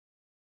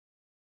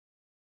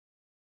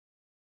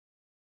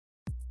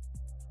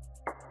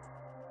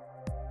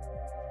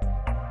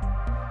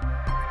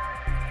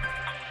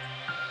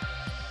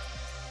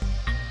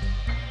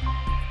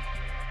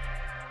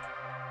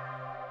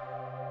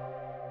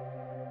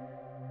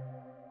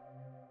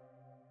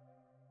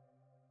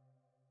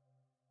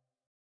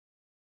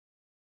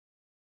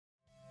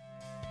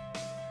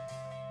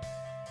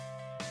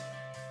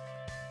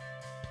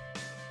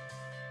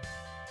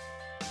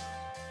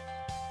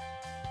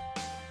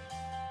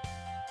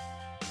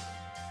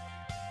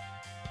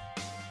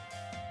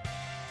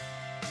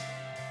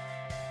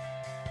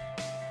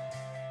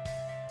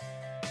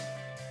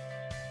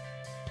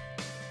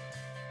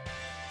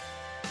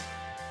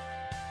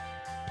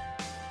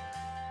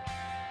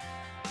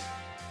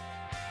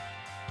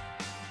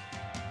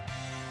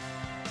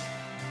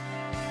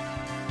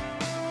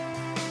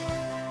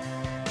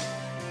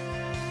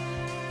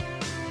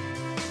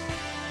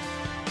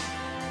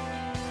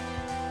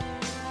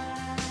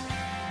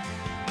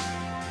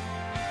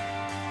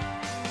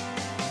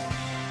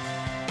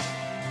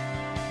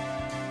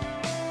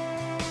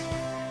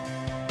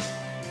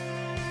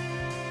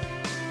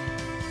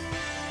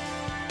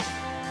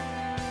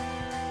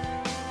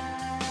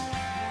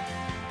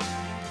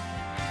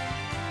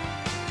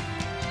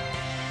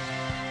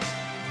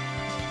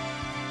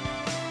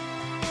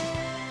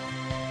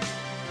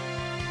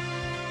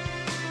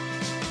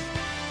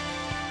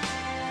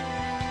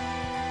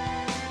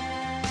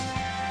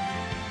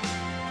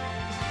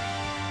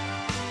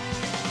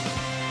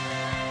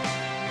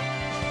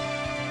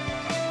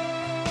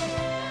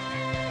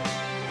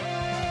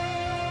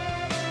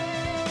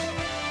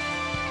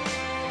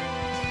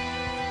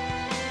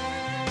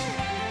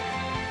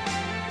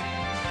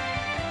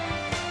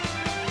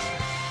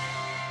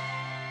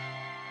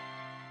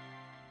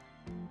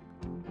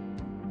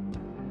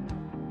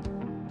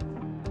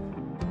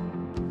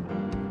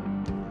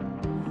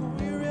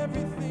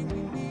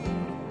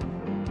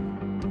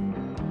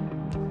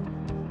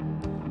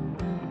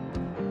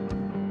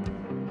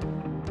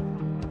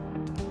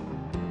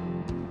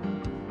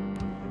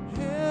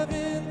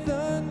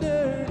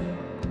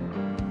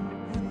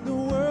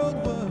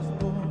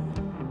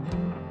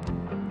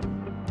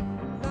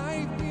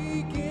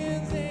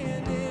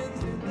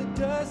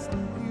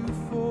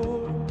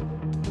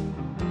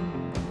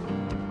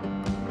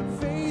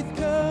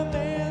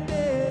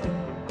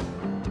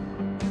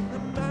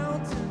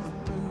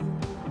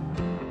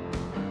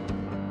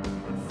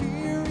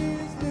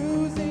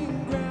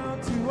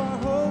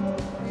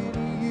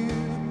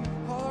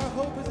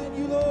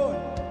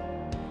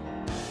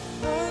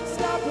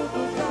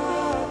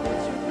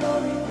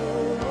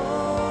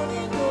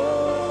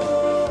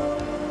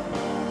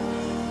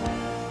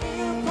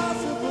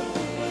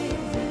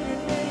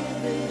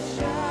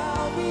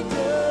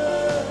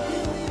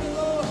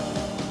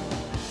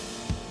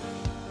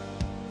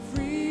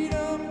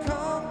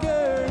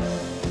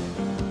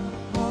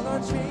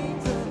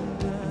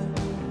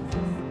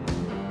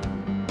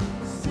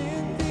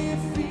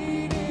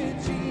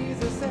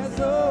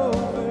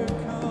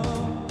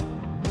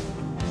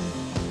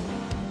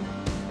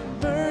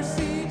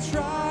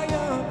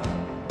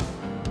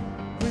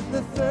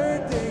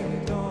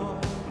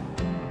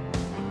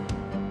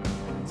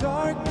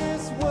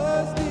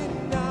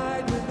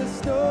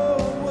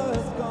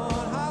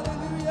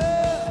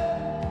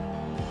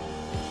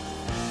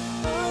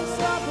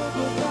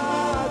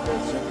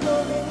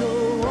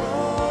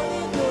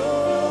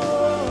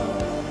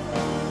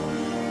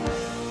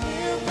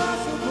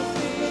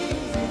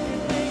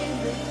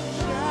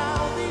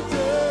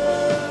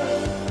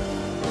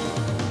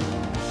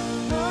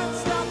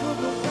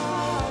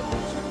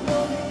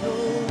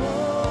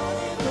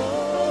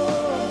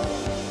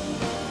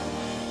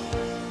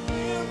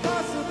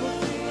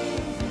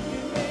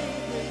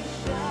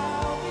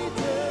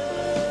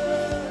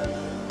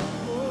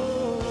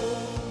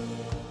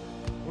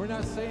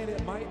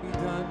might be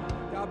done.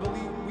 God,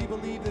 we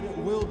believe that it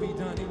will be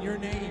done in your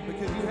name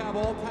because you have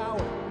all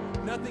power.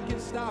 Nothing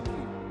can stop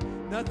you.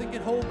 Nothing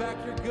can hold back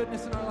your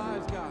goodness in our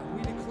lives, God.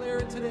 We declare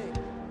it today.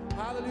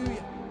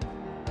 Hallelujah.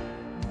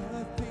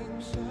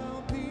 Nothing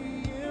shall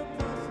be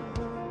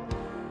impossible.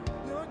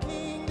 Your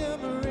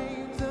kingdom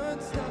reigns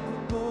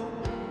unstoppable.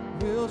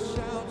 We'll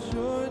shout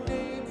your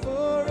name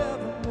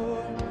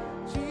forevermore.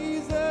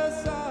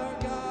 Jesus, our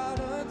God,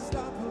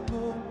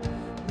 unstoppable.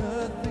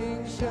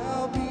 Nothing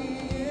shall be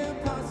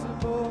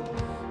impossible.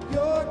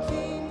 Your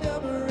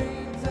kingdom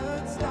reigns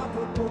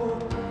unstoppable.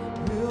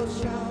 We'll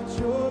shout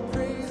your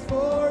praise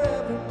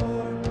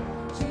forevermore.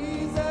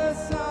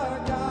 Jesus, our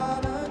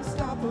God,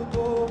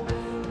 unstoppable.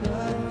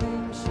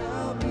 Nothing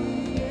shall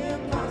be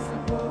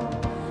impossible.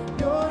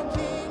 Your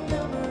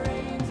kingdom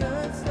reigns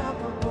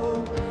unstoppable.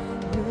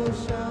 We'll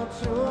shout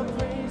your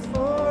praise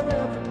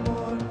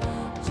forevermore.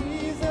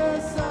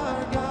 Jesus,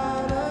 our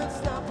God,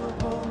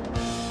 unstoppable.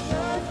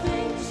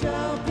 Nothing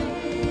shall be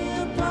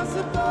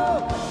impossible.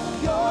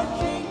 Your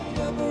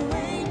kingdom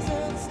reigns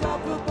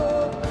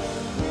unstoppable.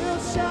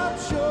 We'll shout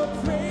your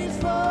praise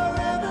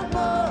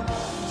forevermore.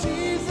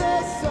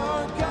 Jesus,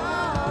 our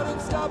God,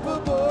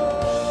 unstoppable.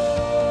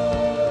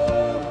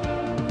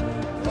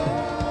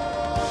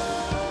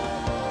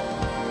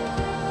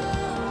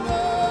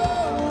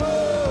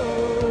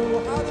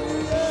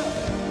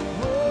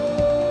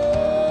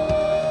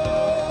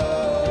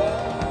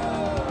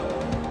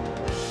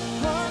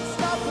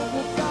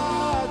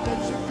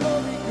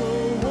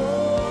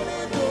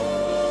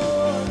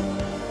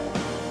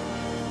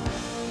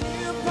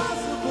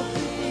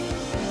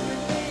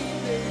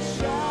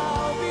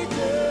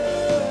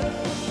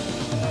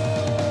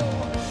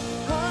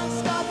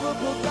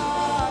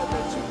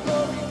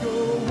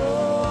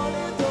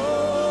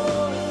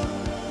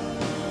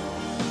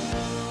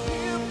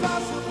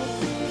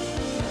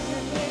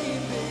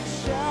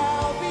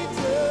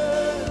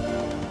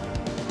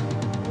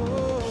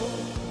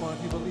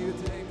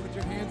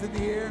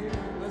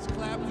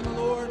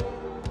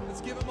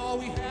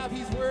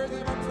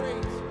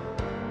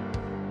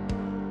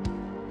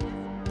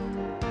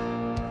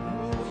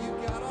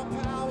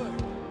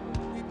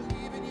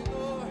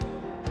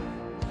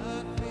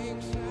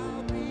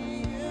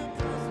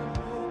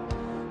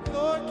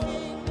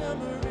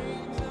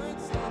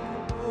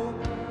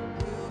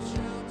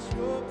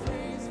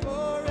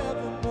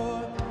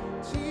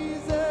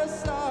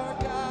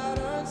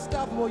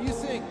 You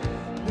sing.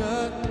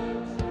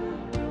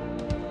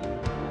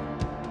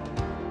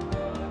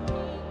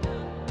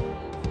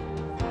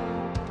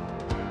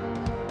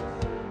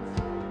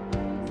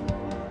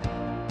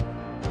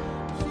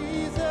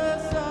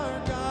 Jesus, our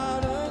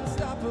God,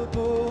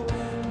 unstoppable.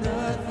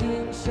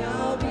 Nothing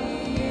shall be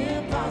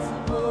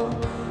impossible.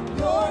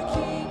 Your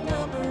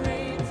kingdom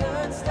reigns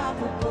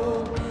unstoppable.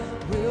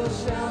 We'll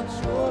shout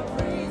your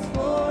praise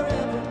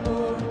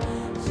forevermore.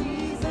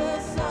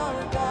 Jesus,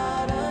 our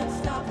God,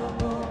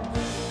 unstoppable.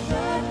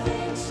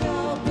 Nothing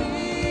shall be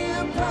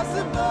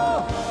impossible.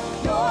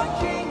 Your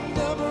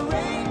kingdom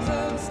reigns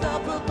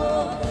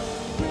unstoppable.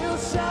 We'll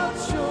shout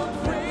your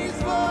praise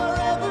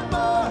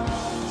forevermore.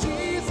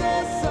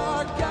 Jesus,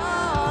 our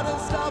God,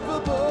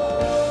 unstoppable.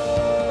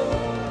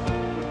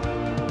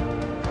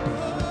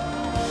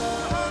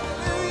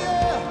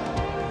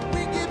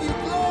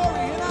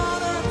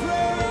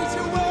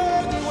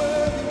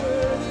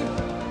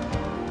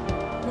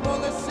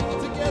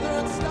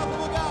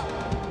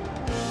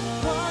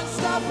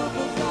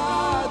 Unstoppable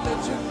God,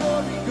 let your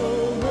glory go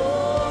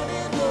on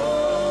and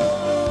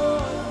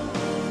on.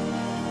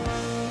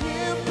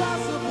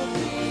 Impossible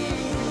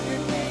things in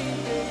your name,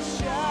 they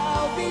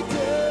shall be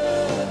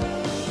done.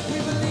 We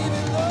believe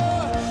in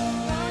Lord.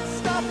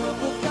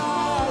 Unstoppable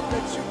God,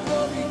 let your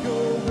glory go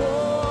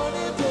on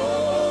and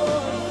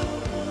on.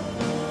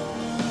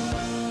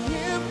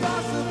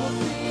 Impossible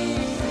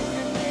things in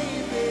your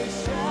name, they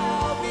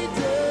shall be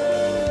done.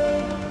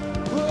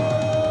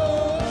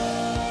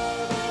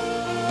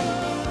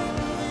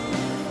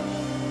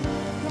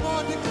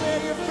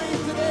 Declare your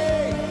faith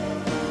today.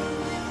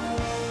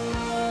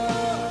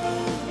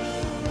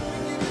 We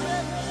give you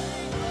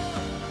everything,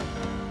 Lord.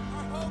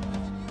 Our hope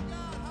is in you,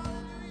 God.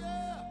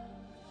 Hallelujah.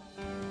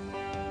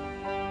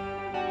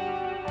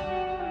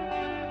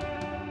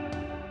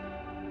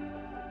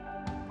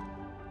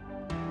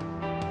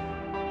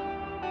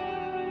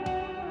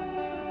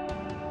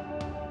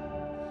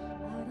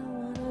 I don't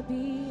want to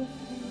be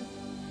afraid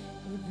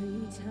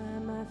every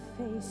time I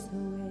face the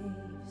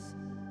waves.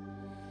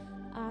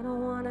 I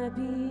don't want to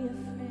be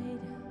afraid.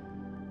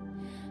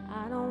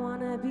 I don't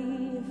want to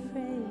be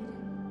afraid.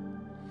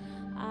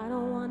 I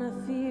don't want to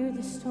fear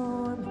the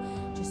storm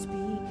just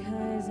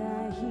because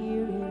I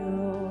hear it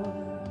roar.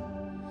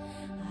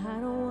 I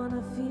don't want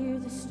to fear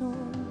the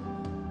storm.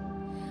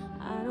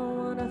 I don't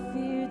want to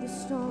fear the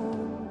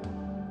storm.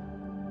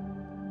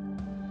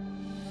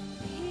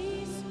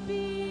 Peace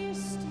be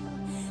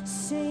still.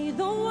 Say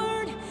the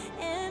word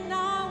and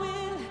I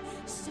will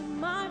set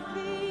my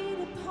feet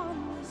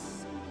upon the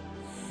sea.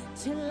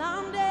 Till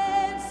I'm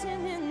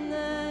dancing in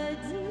the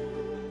deep.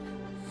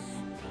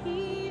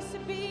 Peace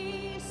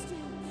be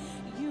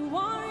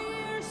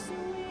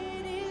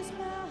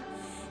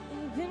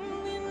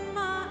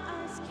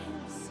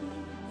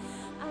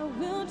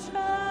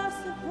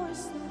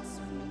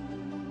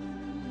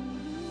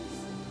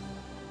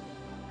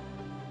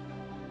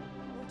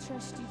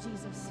trust you,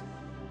 Jesus.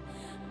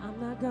 I'm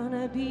not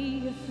gonna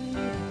be afraid,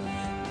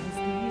 'cause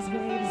these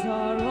waves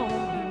are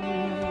only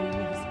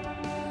waves.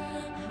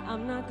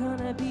 I'm not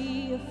gonna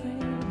be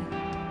afraid.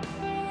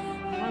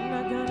 I'm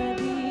not gonna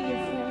be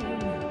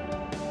afraid.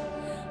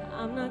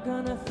 I'm not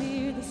gonna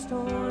fear the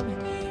storm.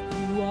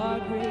 You are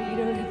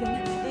greater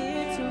than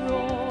its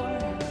roar.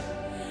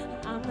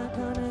 I'm not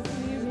gonna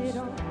fear it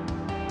all.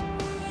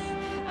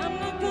 I'm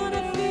not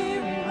gonna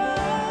fear it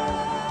all.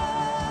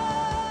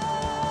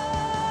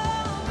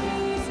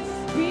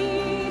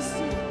 Be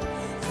still.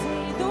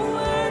 Say the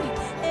word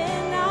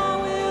and I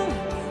will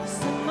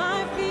set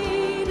my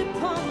feet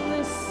upon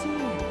the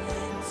sea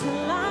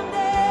till I'm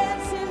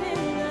dancing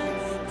in the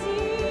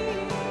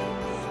deep.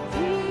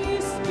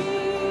 Peace, be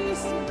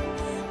still.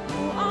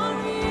 You are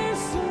here,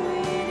 so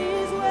it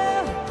is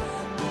well.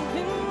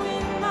 Even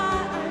when my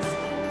eyes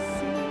can't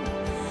see,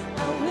 I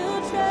will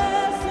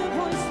trust the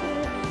voice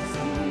that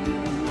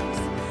speaks.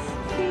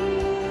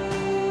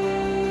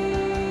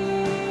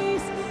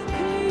 Peace,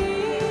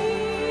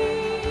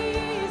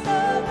 peace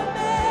over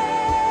me.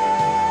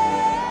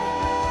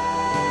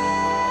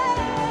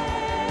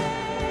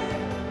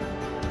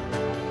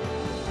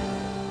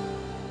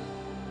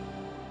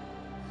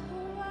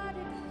 Oh, I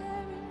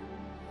declare it.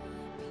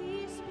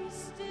 Peace be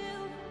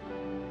still.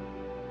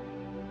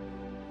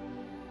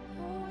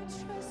 Oh, I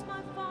trust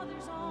my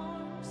Father's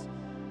arms.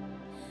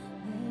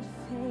 Let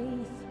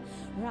faith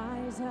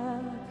rise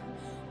up.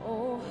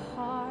 Oh,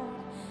 heart,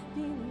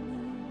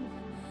 believe.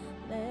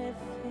 Let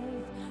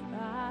faith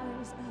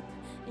rise up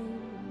in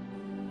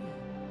me.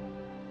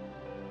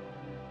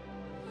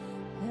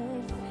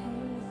 Let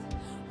faith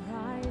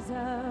rise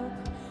up.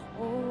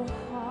 Oh,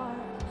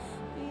 heart,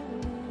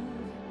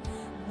 believe.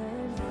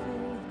 Let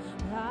faith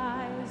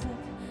rise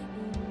up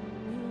in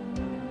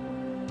me.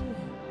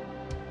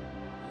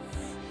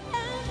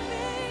 Let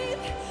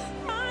faith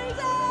rise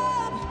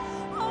up.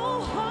 Oh,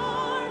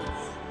 heart,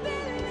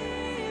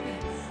 believe.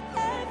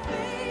 Let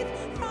faith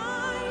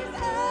rise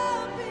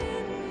up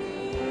in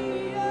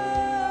me. Oh.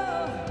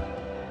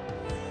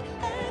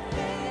 Let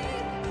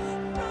faith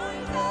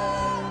rise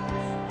up.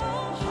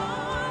 Oh,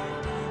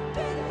 heart,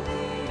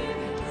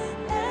 believe.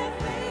 Let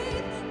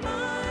faith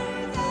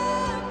rise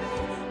up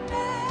in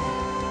me.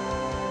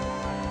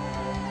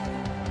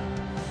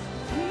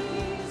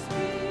 Peace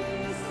be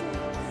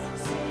still.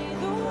 Say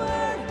the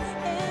word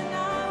and I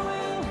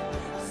will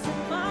set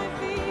my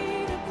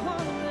feet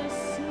upon the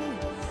sea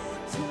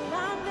till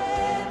I'm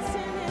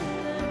dancing in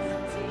the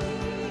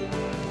deep.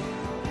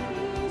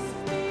 Peace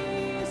be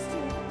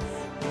still.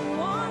 You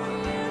are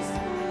here,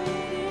 so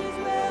it is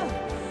well.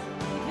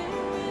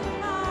 Even when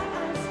my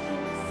eyes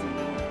can't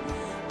see,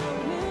 I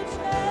will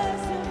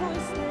trust the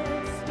voice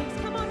that speaks.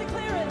 Come on,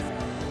 declare it.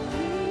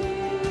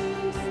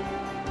 Peace,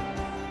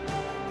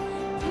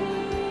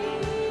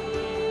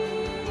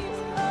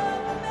 peace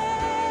over me.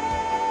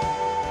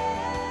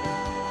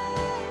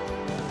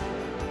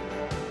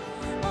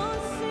 Oh,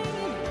 sing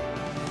it.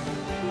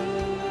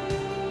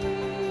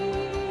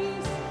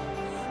 Peace,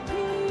 peace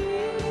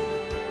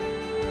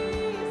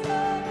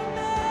over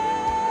me.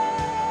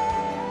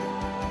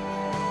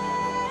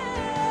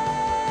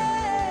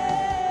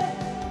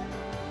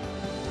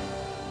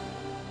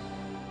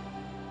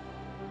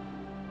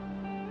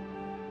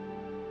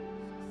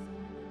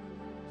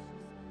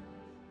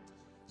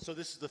 So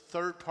this is the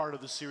third part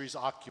of the series,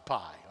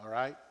 Occupy, all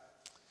right?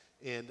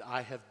 And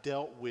I have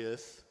dealt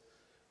with,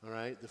 all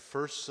right, the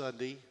first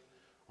Sunday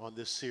on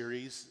this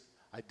series,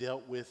 I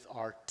dealt with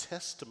our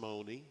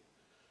testimony,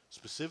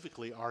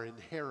 specifically our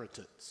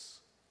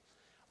inheritance.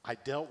 I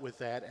dealt with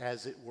that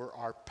as it were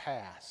our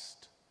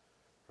past,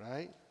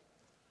 right?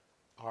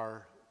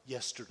 Our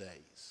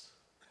yesterdays.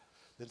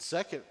 Then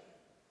second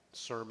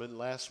sermon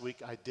last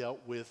week, I dealt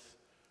with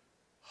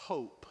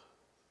hope,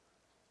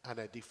 and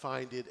I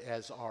defined it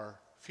as our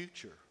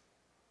future.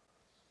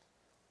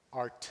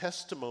 Our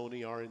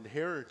testimony, our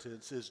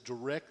inheritance is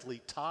directly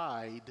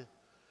tied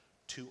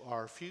to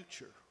our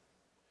future.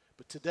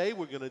 But today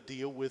we're going to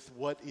deal with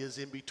what is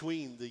in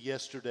between the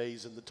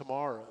yesterdays and the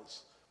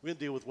tomorrows. We're going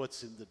to deal with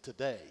what's in the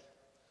today.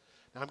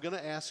 Now I'm going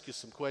to ask you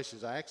some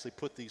questions. I actually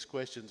put these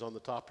questions on the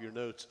top of your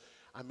notes.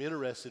 I'm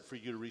interested for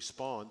you to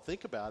respond.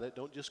 Think about it.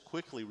 Don't just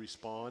quickly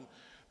respond.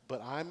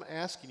 But I'm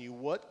asking you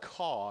what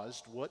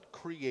caused, what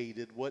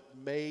created, what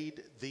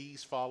made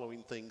these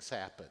following things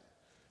happen.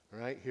 All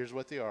right, here's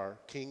what they are.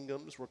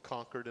 Kingdoms were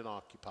conquered and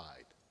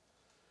occupied.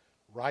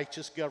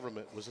 Righteous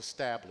government was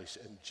established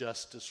and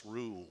justice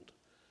ruled.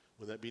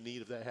 Would that be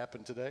neat if that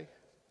happened today?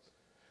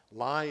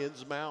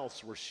 Lions'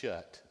 mouths were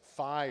shut.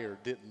 Fire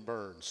didn't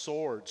burn.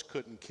 Swords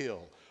couldn't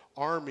kill.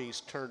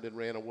 Armies turned and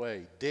ran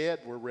away. Dead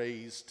were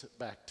raised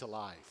back to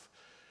life.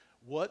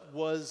 What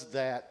was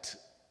that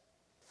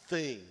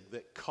thing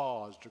that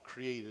caused or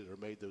created or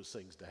made those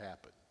things to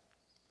happen?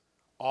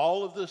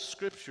 All of the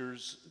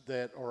scriptures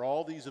that, or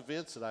all these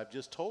events that I've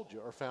just told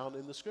you, are found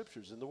in the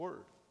scriptures, in the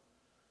Word.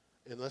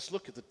 And let's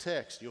look at the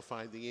text. You'll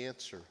find the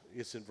answer.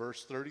 It's in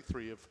verse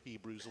 33 of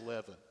Hebrews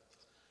 11.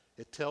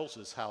 It tells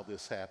us how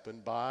this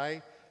happened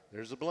by,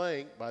 there's a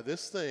blank, by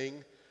this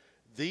thing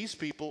These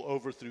people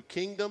overthrew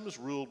kingdoms,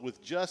 ruled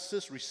with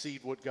justice,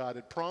 received what God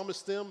had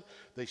promised them.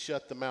 They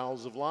shut the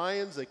mouths of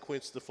lions. They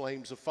quenched the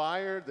flames of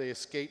fire. They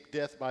escaped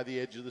death by the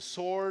edge of the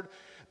sword.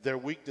 Their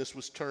weakness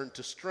was turned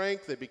to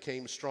strength. They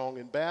became strong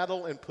in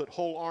battle and put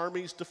whole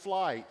armies to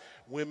flight.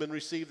 Women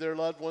received their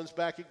loved ones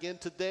back again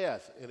to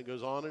death. And it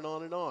goes on and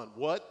on and on.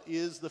 What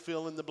is the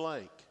fill in the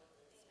blank?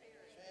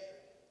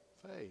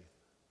 Faith.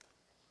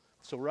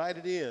 So write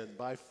it in,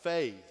 by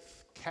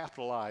faith.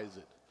 Capitalize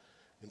it.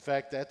 In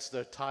fact, that's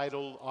the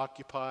title,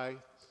 Occupy,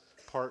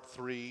 Part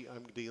 3.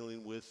 I'm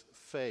dealing with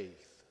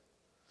faith.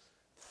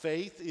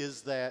 Faith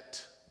is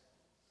that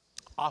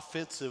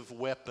offensive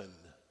weapon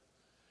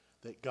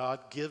that God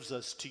gives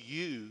us to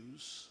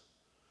use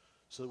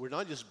so that we're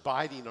not just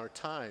biding our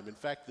time. In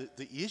fact,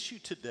 the issue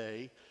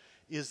today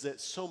is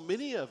that so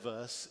many of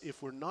us,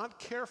 if we're not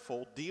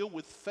careful, deal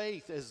with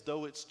faith as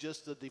though it's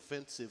just a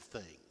defensive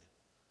thing.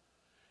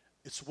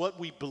 It's what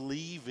we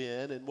believe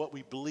in, and what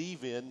we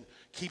believe in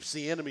keeps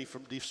the enemy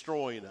from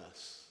destroying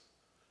us.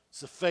 It's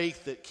the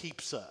faith that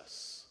keeps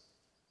us.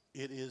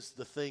 It is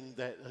the thing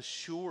that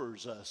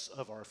assures us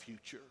of our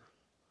future.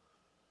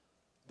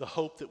 The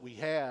hope that we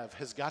have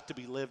has got to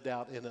be lived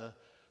out in a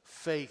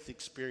faith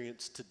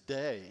experience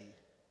today.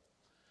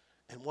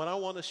 And what I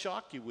want to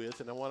shock you with,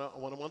 and I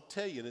want to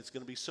tell you, and it's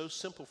going to be so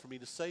simple for me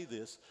to say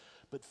this,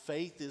 but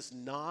faith is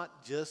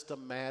not just a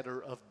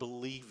matter of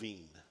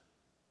believing.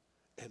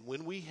 And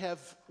when we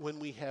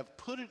have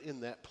put it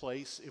in that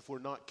place, if we're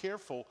not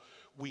careful,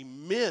 we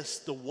miss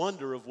the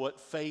wonder of what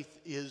faith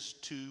is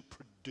to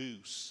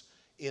produce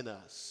in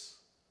us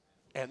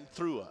and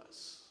through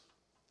us.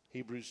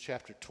 Hebrews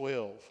chapter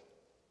 12.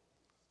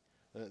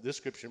 This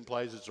scripture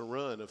implies it's a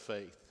run of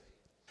faith.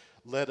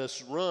 Let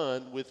us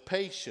run with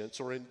patience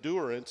or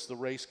endurance the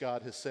race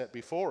God has set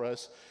before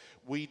us.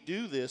 We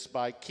do this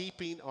by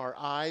keeping our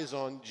eyes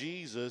on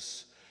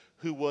Jesus,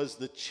 who was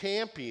the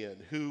champion,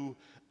 who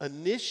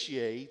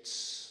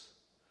initiates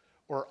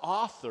or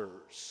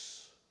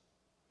authors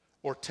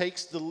or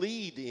takes the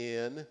lead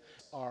in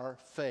our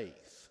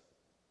faith.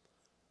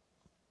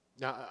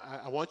 Now,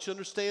 I want you to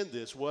understand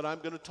this. What I'm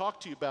going to talk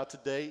to you about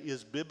today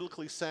is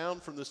biblically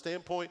sound from the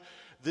standpoint,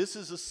 this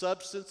is a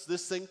substance,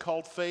 this thing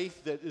called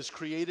faith, that is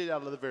created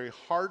out of the very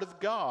heart of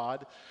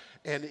God,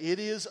 and it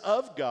is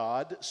of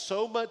God,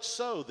 so much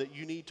so that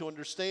you need to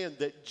understand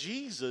that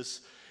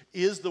Jesus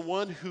is the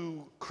one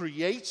who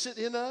creates it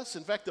in us.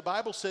 In fact, the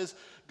Bible says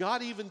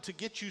God, even to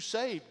get you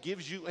saved,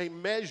 gives you a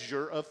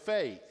measure of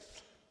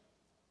faith,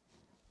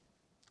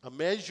 a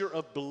measure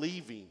of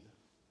believing,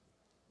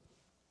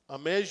 a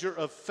measure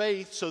of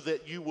faith so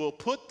that you will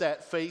put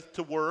that faith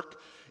to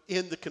work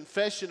in the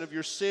confession of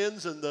your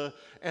sins and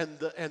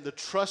the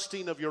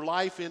trusting of your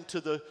life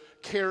into the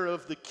care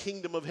of the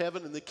kingdom of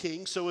heaven and the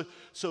King. So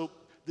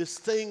this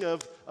thing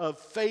of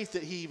faith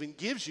that he even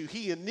gives you,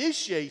 he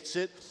initiates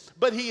it,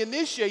 but he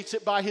initiates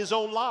it by his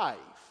own life.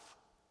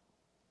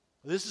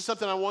 This is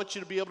something I want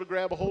you to be able to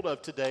grab a hold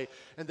of today,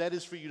 and that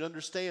is for you to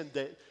understand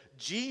that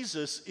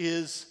Jesus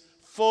is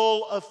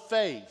full of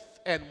faith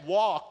and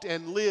walked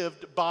and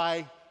lived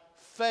by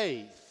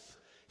faith.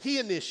 He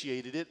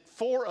initiated it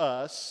for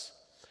us,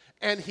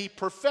 and he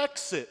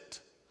perfects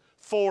it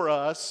for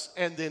us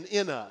and then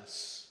in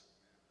us,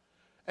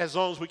 as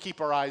long as we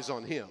keep our eyes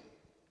on him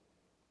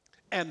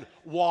and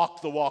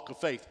walk the walk of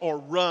faith, or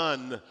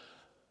run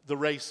the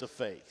race of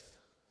faith.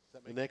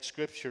 The next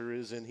scripture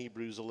is in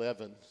Hebrews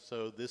 11.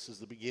 So this is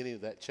the beginning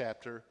of that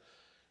chapter.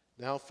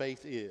 Now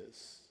faith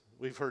is,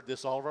 we've heard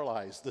this all of our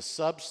lives, the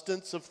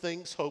substance of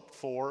things hoped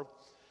for,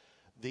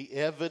 the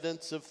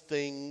evidence of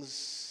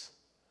things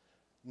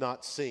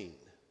not seen.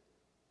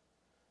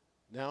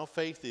 Now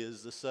faith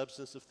is the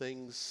substance of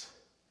things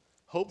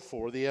hoped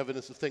for, the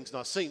evidence of things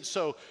not seen.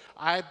 So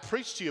I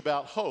preached to you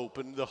about hope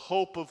and the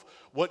hope of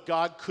what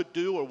God could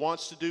do or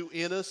wants to do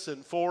in us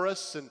and for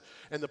us, and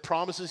the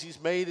promises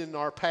he's made in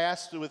our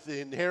past with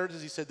the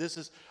inheritance. He said,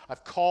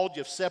 I've called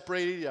you, I've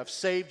separated you, I've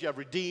saved you, I've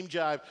redeemed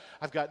you,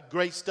 I've got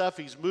great stuff.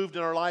 He's moved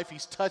in our life,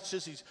 he's touched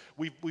us,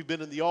 we've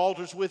been in the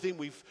altars with him,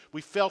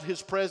 we've felt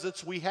his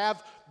presence. We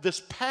have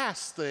this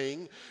past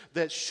thing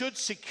that should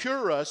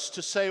secure us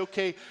to say,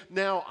 okay,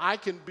 now I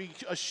can be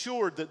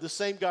assured that the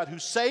same God who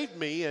saved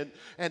me and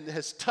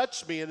has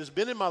touched me and has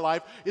been in my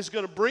life is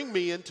going to bring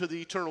me into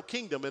the eternal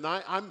kingdom. And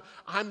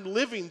I'm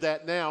living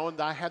that now, and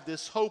I have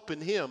this hope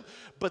in him.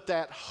 But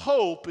that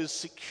hope is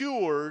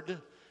secured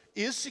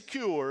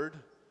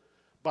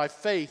by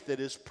faith that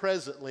is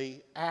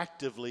presently,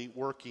 actively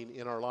working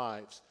in our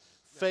lives.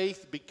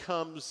 Faith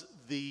becomes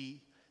the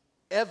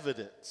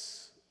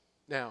evidence.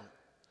 Now,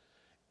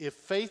 if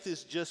faith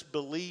is just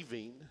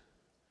believing,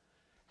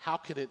 how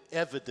can it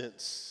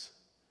evidence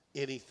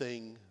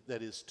anything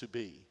that is to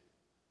be?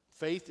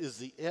 Faith is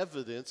the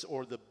evidence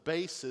or the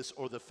basis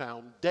or the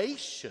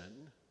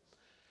foundation.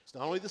 It's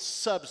not only the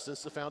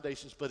substance, the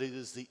foundations, but it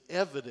is the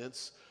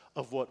evidence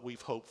of what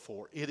we've hoped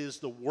for. It is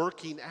the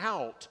working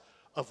out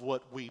of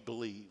what we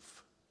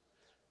believe.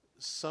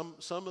 Some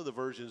of the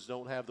versions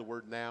don't have the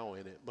word now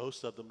in it.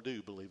 Most of them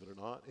do, believe it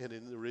or not. And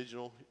in the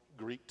original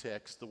Greek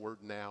text, the word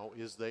now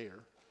is there.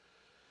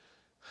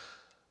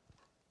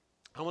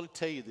 I want to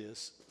tell you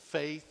this.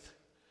 Faith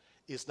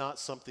is not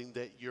something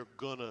that you're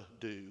going to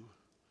do.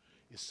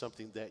 It's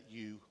something that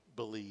you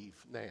believe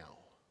now.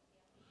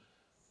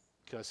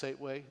 Can I say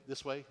it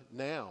this way?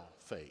 Now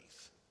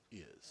faith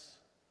is.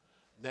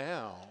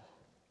 Now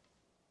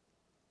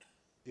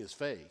is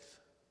faith.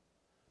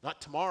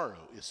 Not tomorrow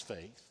is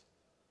faith.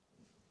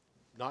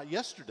 Not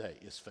yesterday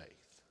is faith.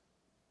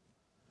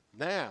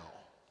 Now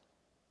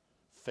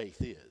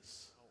faith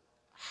is.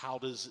 How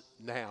does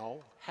now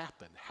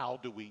happen? How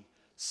do we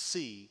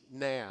see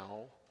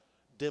now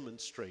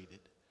demonstrated?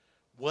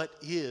 What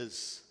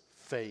is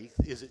faith?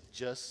 Is it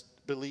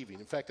just believing?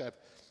 In fact,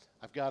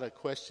 I've got a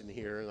question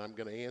here, and I'm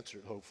going to answer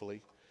it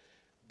hopefully.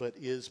 But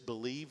is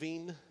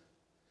believing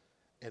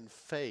and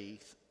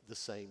faith the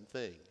same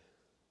thing?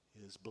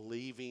 Is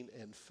believing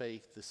and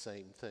faith the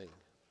same thing?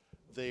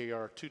 They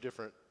are two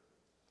different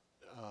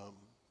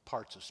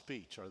parts of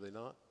speech, are they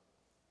not?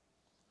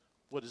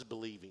 What is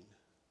believing?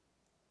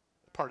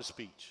 Part of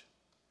speech.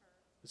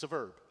 It's a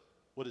verb.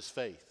 What is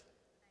faith?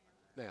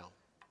 Now.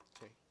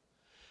 Okay.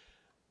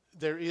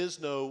 There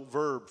is no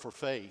verb for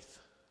faith.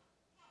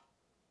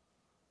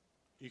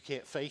 You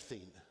can't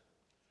faithing.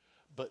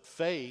 But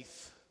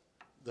faith,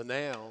 the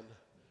noun,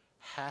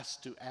 has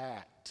to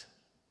act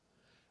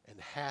and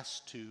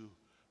has to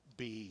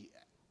be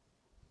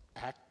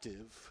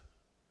active,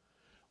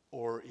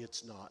 or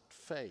it's not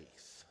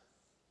faith.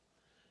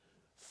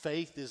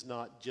 Faith is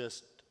not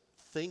just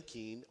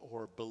thinking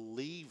or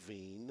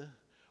believing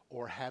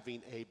or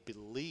having a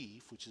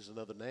belief, which is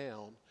another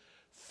noun.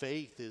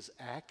 Faith is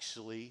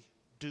actually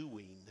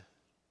doing.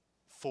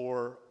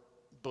 For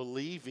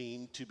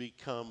believing to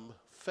become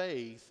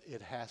faith,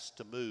 it has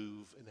to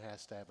move and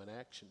has to have an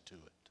action to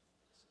it.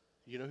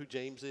 You know who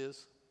James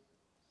is?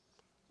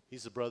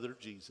 He's the brother of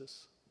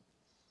Jesus.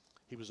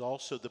 He was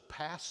also the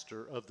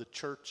pastor of the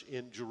church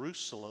in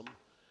Jerusalem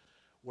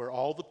where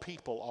all the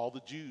people, all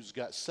the Jews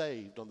got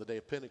saved on the day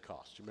of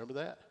Pentecost. You remember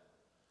that?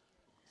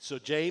 So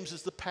James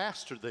is the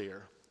pastor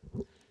there.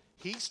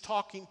 He's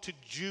talking to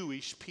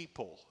Jewish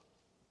people.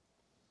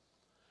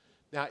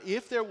 Now,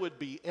 if there would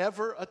be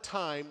ever a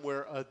time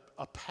where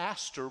a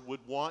pastor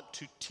would want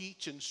to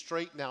teach and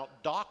straighten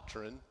out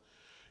doctrine,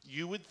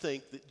 you would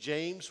think that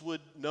James would,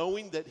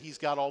 knowing that he's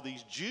got all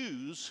these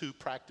Jews who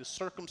practice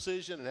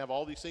circumcision and have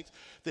all these things,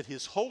 that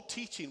his whole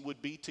teaching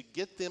would be to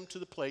get them to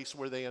the place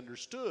where they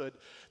understood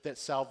that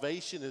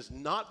salvation is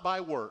not by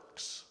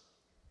works,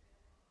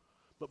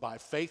 but by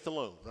faith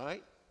alone,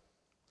 right?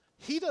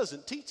 He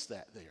doesn't teach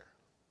that there.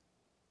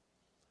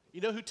 You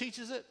know who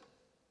teaches it?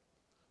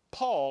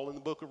 Paul in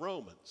the book of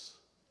Romans,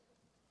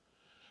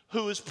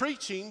 who is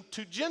preaching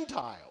to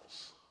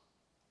Gentiles.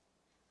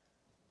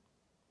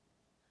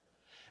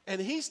 And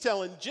he's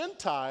telling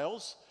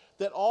Gentiles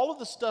that all of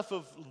the stuff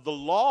of the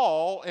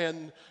law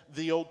and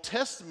the Old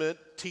Testament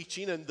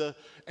teaching and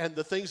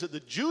the things that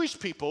the Jewish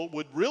people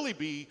would really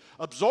be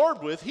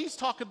absorbed with, he's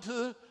talking to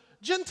the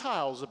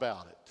Gentiles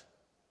about it.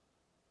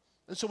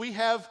 And so we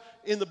have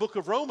in the book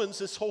of Romans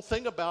this whole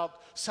thing about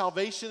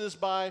salvation is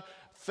by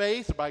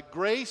faith, by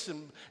grace,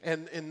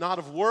 and not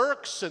of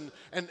works.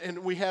 And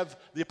we have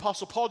the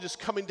Apostle Paul just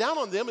coming down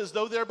on them as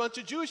though they're a bunch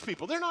of Jewish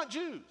people. They're not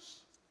Jews.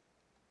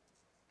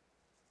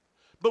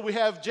 But we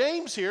have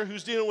James here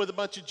who's dealing with a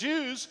bunch of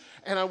Jews,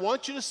 and I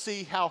want you to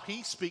see how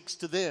he speaks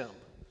to them.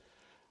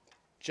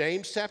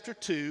 James chapter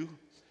 2,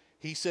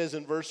 he says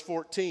in verse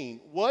 14,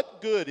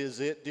 "What good is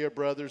it, dear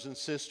brothers and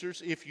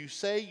sisters, if you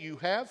say you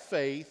have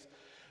faith,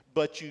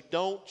 but you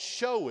don't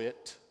show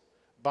it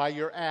by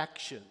your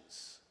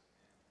actions?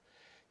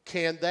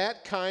 Can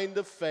that kind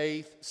of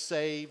faith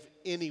save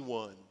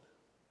anyone?"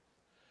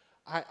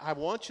 I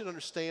want you to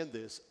understand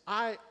this.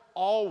 I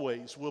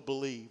always will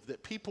believe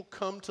that people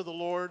come to the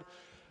Lord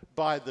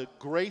by the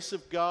grace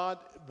of God.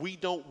 We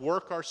don't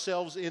work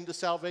ourselves into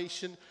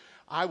salvation.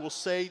 I will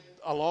say,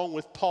 along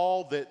with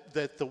Paul,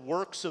 that the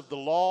works of the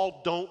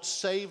law don't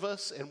save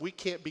us, and we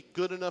can't be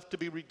good enough to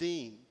be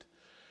redeemed.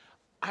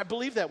 I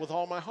believe that with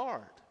all my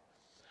heart.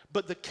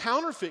 But the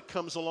counterfeit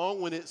comes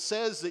along when it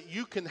says that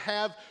you can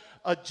have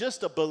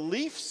just a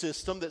belief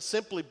system that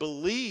simply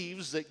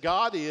believes that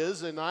God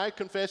is, and I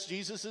confess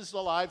Jesus is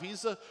alive,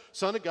 he's the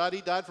Son of God,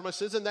 he died for my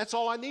sins, and that's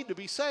all I need to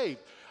be saved.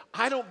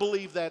 I don't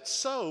believe that's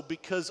so,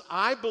 because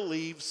I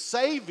believe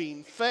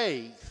saving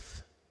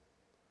faith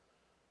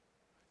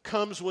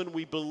comes when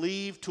we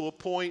believe to a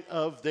point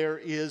of there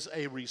is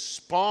a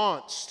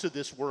response to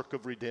this work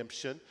of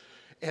redemption,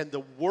 and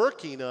the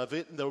working of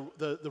it and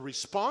the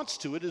response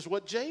to it is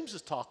what James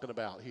is talking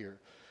about here.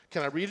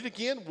 Can I read it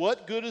again?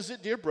 "What good is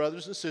it, dear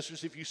brothers and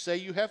sisters, if you say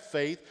you have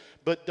faith,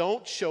 but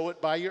don't show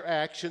it by your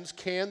actions?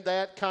 Can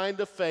that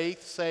kind of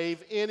faith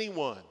save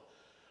anyone?"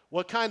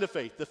 What kind of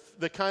faith?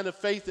 The kind of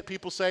faith that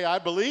people say, "I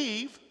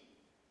believe,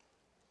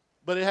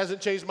 but it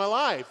hasn't changed my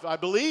life. I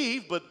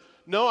believe, but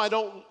no, I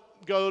don't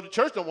go to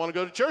church, don't want to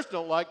go to church,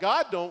 don't like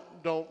God,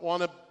 don't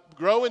want to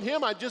grow in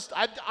him. I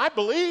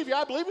believe,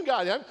 I believe in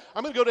God.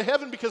 I'm going to go to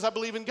heaven because I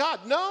believe in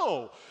God."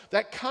 No,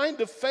 that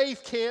kind of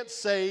faith can't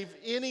save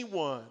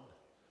anyone.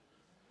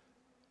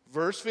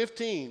 Verse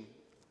 15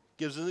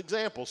 gives an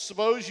example.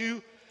 Suppose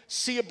you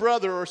see a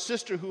brother or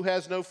sister who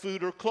has no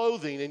food or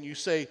clothing, and you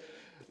say,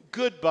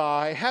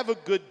 goodbye, have a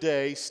good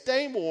day,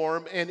 stay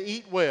warm, and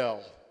eat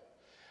well.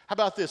 How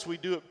about this? We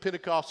do it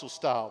Pentecostal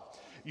style.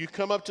 You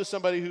come up to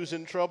somebody who's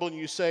in trouble and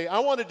you say, I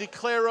want to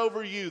declare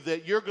over you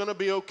that you're going to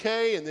be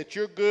okay and that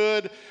you're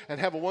good and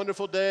have a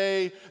wonderful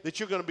day, that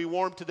you're going to be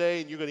warm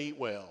today and you're going to eat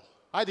well.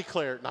 I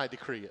declare it and I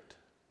decree it.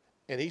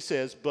 And he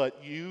says,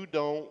 but you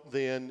don't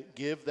then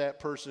give that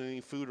person any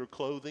food or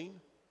clothing.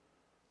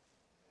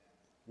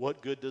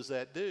 What good does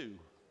that do?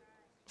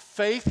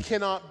 Faith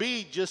cannot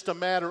be just a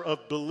matter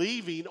of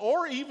believing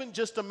or even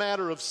just a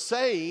matter of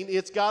saying.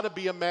 It's got to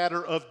be a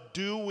matter of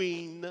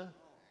doing.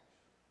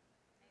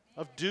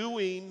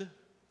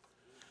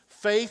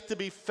 Faith to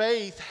be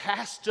faith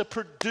has to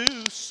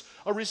produce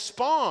a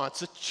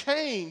response, a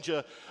change,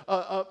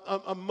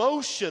 a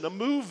motion, a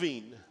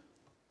moving.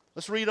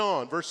 Let's read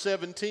on, verse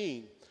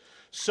 17.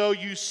 So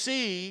you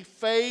see,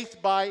 faith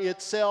by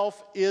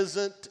itself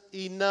isn't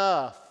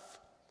enough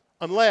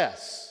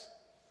unless,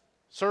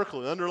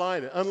 circle it,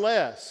 underline it,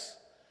 unless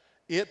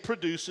it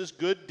produces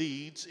good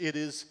deeds, it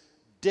is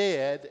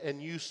dead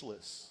and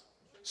useless.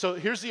 So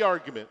here's the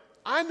argument.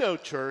 I know,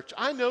 church,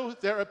 I know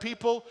there are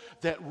people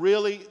that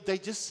really, they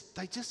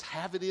just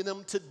have it in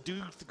them to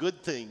do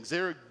good things.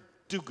 They're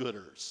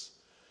do-gooders.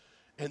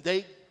 And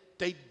they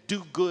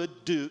do good,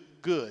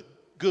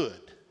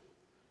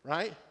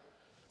 right?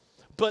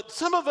 But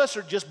some of us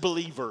are just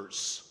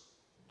believers.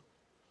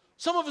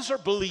 Some of us are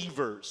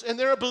believers. And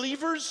there are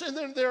believers and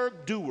then there are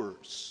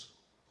doers.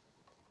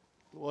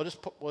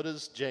 What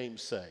does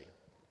James say?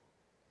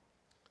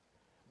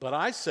 But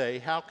I say,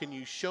 how can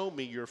you show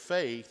me your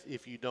faith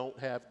if you don't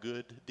have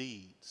good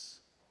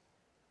deeds?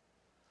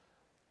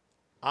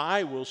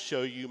 I will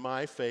show you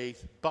my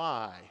faith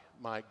by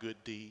my good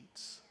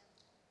deeds.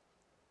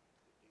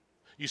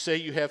 You say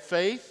you have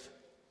faith,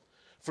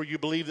 for you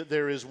believe that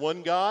there is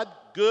one God?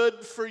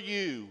 Good for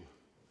you.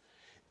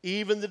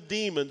 Even the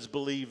demons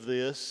believe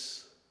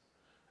this,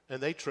 and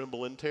they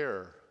tremble in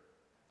terror.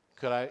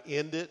 Could I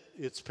end it?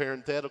 It's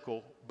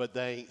parenthetical, but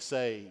they ain't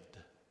saved.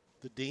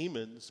 The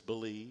demons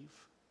believe,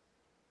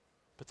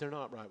 but they're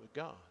not right with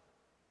God.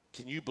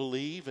 Can you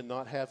believe and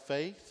not have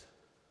faith?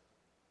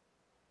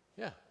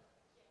 Yeah.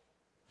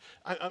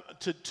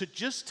 To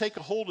just take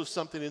a hold of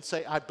something and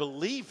say, I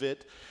believe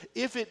it,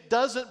 if it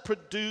doesn't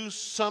produce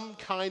some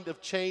kind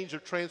of change or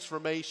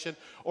transformation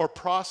or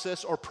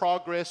process or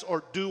progress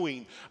or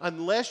doing,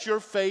 unless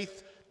your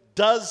faith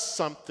does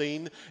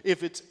something,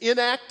 if it's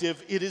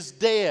inactive, it is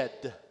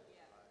dead.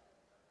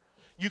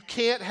 You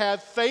can't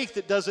have faith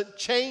that doesn't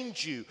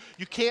change you.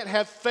 You can't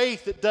have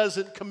faith that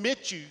doesn't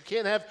commit you. You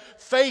can't have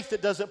faith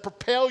that doesn't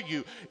propel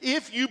you.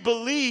 If you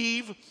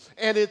believe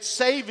and it's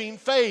saving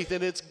faith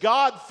and it's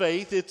God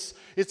faith, it's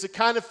the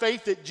kind of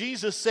faith that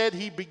Jesus said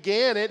he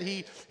began it.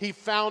 He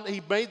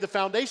made the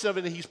foundation of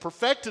it and he's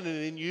perfected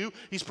it in you.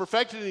 He's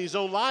perfected it in his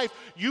own life.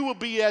 You will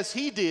be as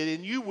he did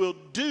and you will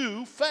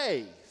do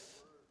faith.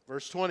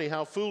 Verse 20,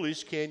 how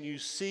foolish can you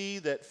see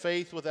that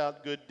faith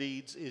without good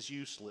deeds is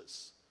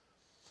useless?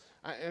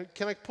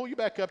 Can I pull you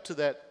back up to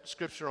that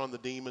scripture on the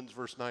demons,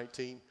 verse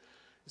 19?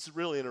 This is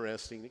really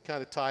interesting. It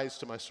kind of ties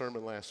to my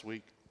sermon last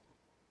week.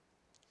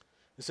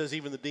 It says,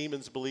 even the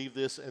demons believe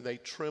this, and they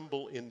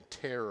tremble in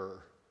terror.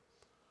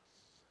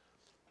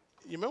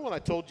 You remember what I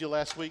told you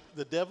last week?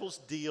 The devil's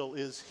deal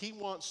is he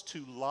wants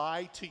to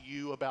lie to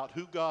you about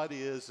who God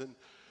is and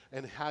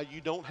how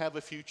you don't have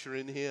a future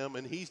in him,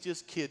 and he's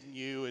just kidding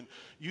you, and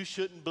you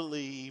shouldn't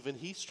believe, and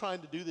he's trying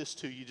to do this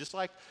to you, just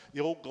like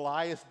the old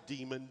Goliath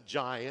demon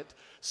giant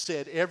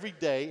said every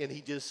day, and he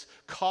just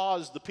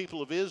caused the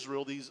people of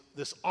Israel,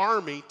 this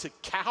army, to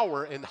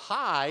cower and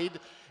hide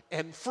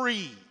and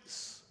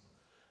freeze.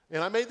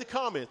 And I made the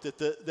comment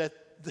that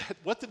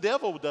what the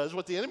devil does,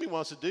 what the enemy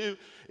wants to do,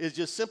 is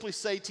just simply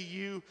say to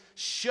you,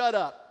 shut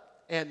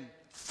up and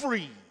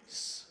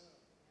freeze.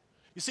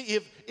 You see,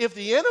 if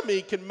the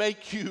enemy can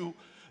make you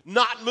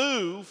not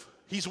move,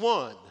 he's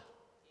won.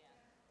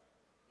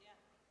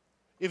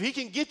 If he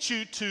can get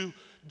you to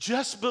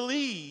just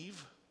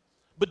believe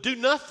but do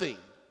nothing,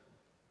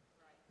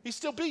 he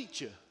still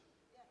beats you.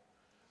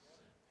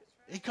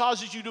 He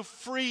causes you to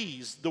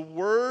freeze. The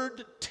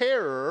word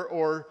terror,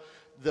 or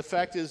the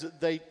fact is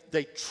that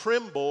they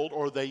trembled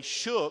or they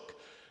shook,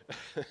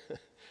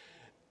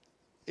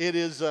 it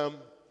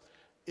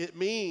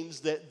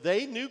means that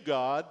they knew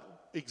God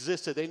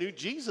existed. They knew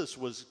Jesus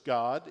was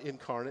God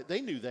incarnate. They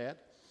knew that.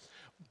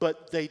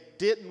 But they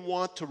didn't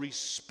want to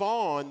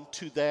respond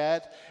to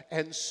that,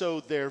 and so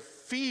their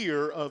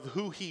fear of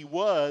who he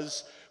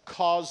was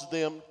caused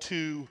them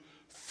to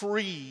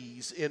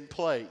freeze in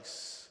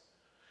place.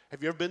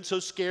 Have you ever been so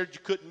scared you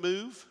couldn't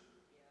move?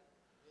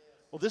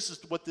 Well, this is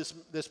what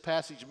this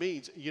passage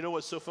means. You know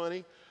what's so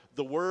funny?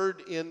 The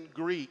word in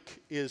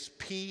Greek is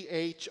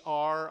P-H-R-I-S-S-O.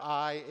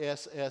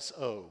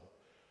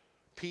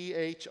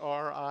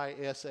 P-H-R-I-S-S-O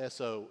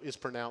is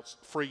pronounced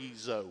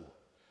freezo.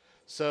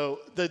 So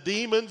the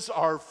demons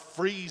are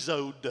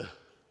freezoed.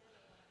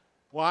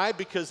 Why?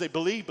 Because they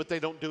believe, but they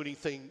don't do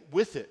anything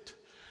with it.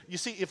 You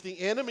see, if the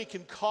enemy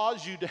can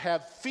cause you to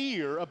have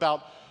fear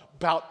about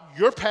about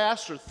your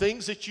past or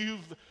things that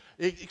you've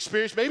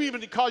experienced, maybe even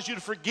to cause you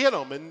to forget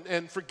them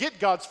and forget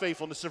God's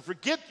faithfulness and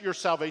forget your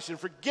salvation,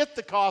 forget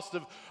the cost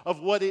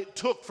of what it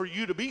took for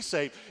you to be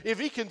saved. If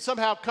he can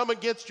somehow come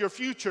against your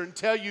future and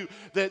tell you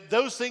that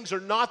those things are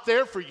not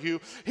there for you,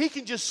 he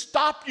can just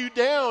stop you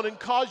down and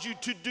cause you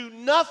to do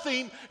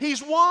nothing.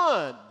 He's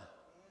won.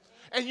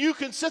 And you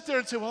can sit there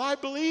and say, well, I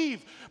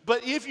believe.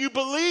 But if you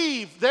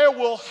believe, there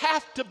will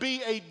have to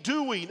be a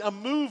doing, a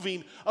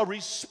moving, a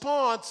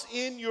response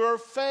in your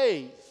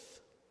faith.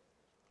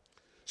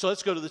 So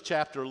let's go to the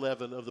chapter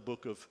 11 of the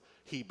book of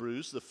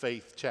Hebrews, the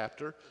faith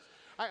chapter.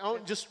 I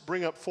want to just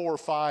bring up 4 or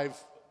 5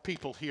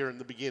 people here in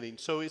the beginning.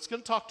 So it's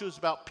going to talk to us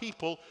about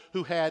people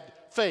who had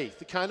faith,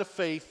 the kind of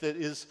faith that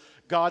is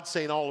God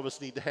saying all of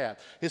us need to have.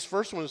 His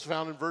first one is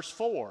found in verse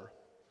 4.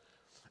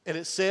 And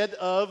it said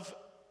of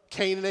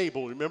Cain and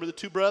Abel, remember the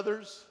 2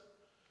 brothers?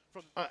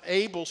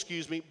 Abel,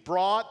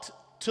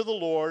 brought to the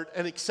Lord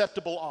an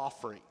acceptable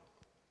offering.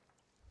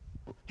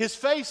 His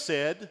faith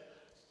said,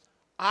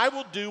 I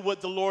will do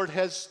what the Lord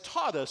has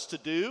taught us to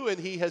do, and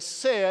he has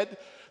said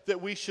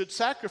that we should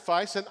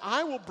sacrifice, and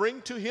I will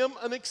bring to him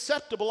an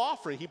acceptable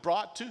offering. He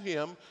brought to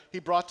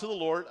the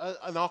Lord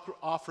an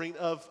offering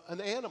of an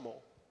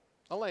animal,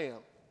 a lamb.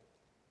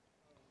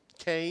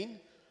 Cain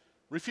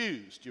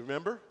refused, you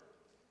remember?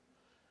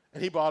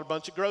 And he bought a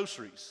bunch of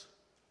groceries.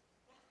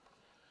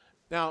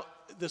 Now,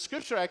 the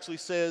scripture actually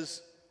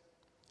says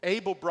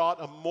Abel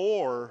brought a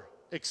more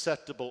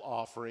acceptable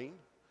offering,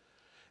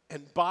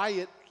 and by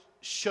it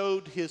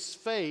showed his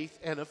faith,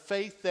 and a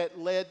faith that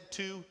led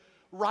to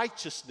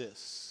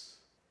righteousness.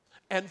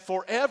 And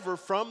forever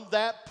from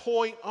that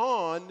point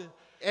on,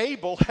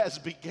 Abel has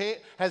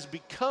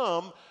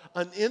become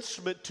an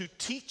instrument to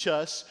teach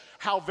us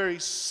how very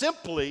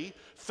simply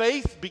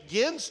faith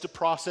begins to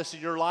process in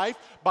your life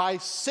by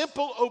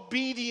simple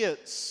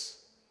obedience.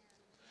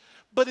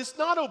 But it's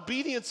not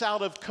obedience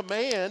out of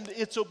command,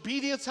 it's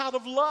obedience out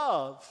of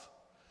love.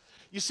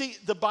 You see,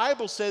 the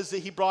Bible says that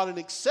he brought an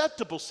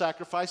acceptable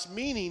sacrifice,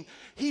 meaning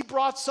he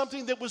brought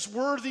something that was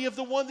worthy of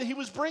the one that he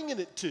was bringing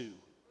it to.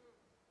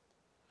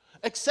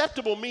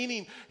 Acceptable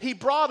meaning he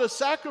brought a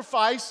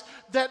sacrifice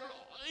that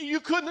you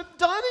couldn't have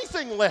done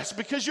anything less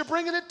because you're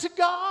bringing it to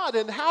God.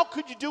 And how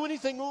could you do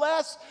anything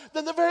less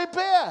than the very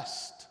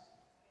best?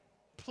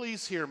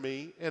 Please hear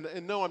me, and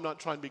no, I'm not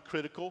trying to be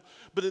critical,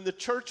 but in the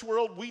church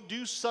world, we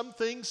do some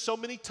things so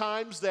many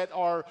times that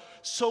are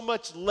so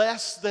much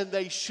less than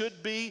they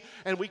should be,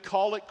 and we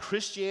call it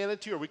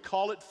Christianity or we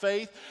call it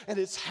faith, and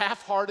it's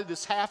half-hearted,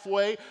 it's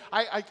halfway.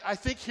 I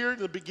think here in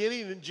the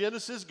beginning in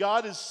Genesis,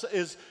 God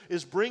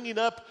is bringing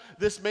up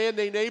this man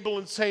named Abel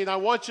and saying, I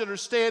want you to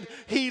understand,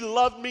 he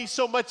loved me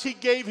so much, he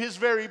gave his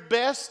very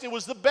best. It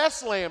was the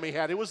best lamb he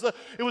had. It was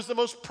the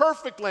most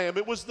perfect lamb.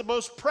 It was the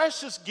most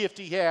precious gift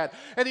he had,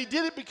 and he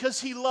did it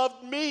because he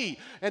loved me.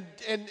 And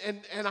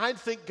I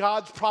think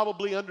God's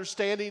probably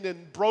understanding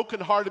and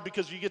brokenhearted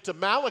because you get to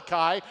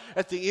Malachi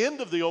at the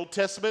end of the Old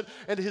Testament,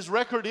 and his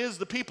record is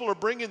the people are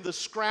bringing the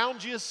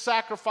scroungiest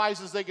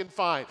sacrifices they can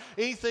find.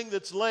 Anything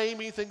that's lame,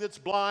 anything that's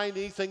blind,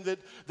 anything that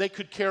they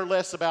could care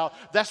less about,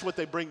 that's what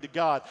they bring to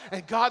God.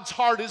 And God's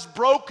heart is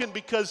broken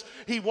because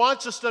he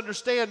wants us to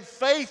understand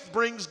faith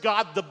brings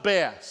God the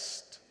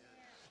best.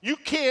 You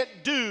can't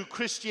do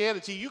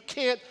Christianity. You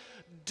can't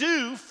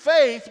do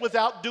faith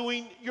without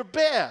doing your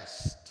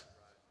best.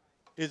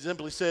 It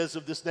simply says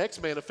of this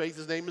next man of faith,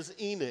 his name is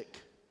Enoch.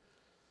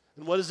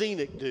 And what does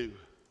Enoch do?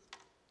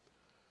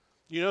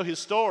 You know his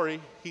story.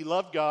 He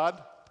loved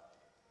God.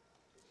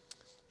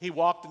 He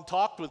walked and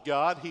talked with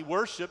God. He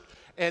worshiped,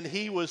 and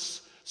he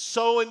was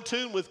so in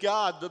tune with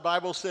God, the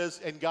Bible says,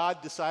 and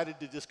God decided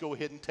to just go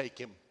ahead and take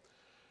him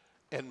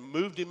and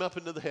moved him up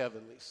into the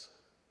heavenlies.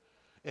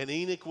 And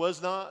Enoch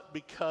was not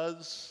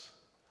because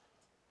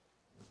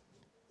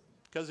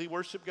he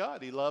worshiped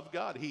God. He loved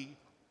God. He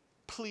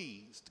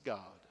pleased God.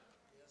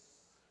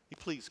 He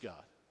pleased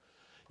God.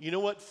 You know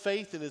what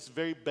faith in its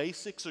very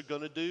basics are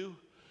going to do?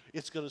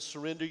 It's going to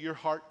surrender your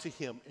heart to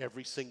him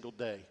every single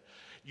day.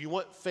 You know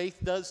what faith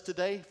does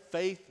today?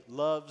 Faith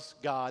loves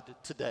God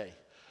today.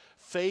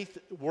 Faith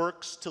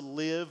works to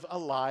live a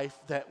life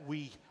that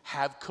we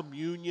have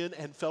communion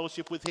and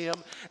fellowship with him.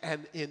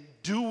 And in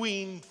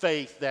doing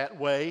faith that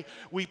way,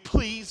 we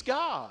please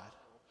God.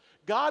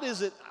 God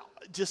isn't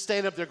just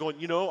stand up there going,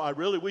 you know, I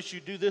really wish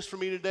you'd do this for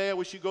me today. I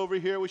wish you'd go over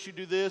here. I wish you'd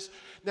do this.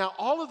 Now,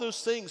 all of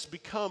those things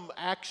become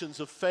actions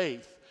of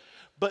faith.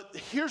 But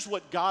here's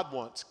what God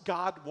wants.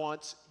 God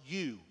wants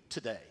you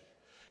today.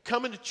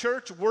 Coming to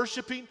church,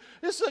 worshiping,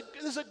 this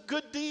is a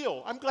good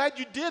deal. I'm glad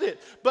you did it.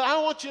 But I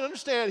want you to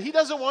understand, he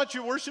doesn't want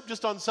you to worship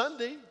just on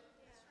Sunday.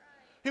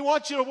 He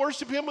wants you to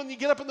worship him when you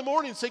get up in the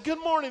morning and say, good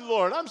morning,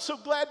 Lord. I'm so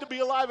glad to be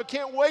alive. I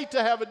can't wait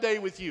to have a day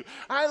with you.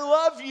 I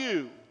love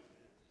you.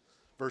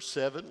 Verse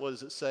 7, what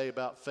does it say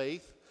about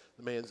faith?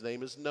 The man's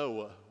name is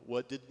Noah.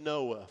 What did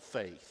Noah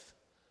faith?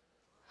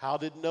 How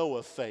did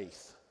Noah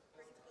faith?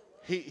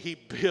 He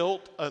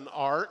built an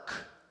ark.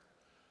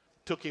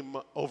 Took him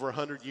over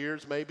 100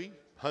 years maybe,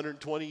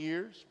 120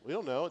 years. We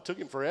don't know. It took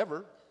him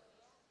forever.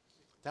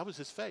 That was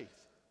his faith.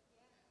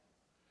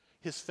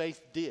 His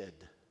faith did.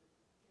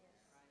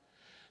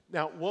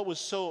 Now, what was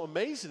so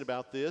amazing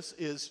about this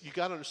is you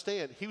got to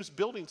understand, he was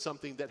building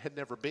something that had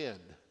never been.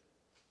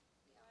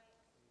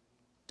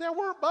 There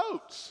weren't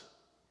boats.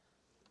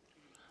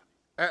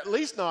 At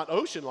least not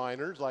ocean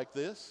liners like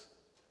this.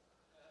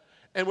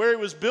 And where he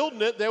was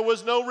building it, there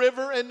was no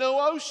river and no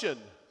ocean.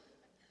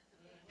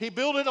 He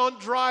built it on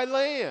dry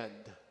land.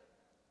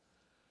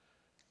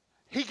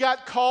 He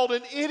got called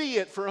an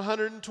idiot for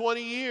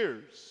 120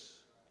 years.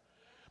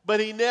 But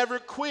he never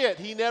quit.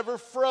 He never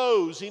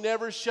froze. He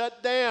never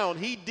shut down.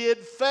 He did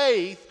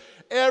faith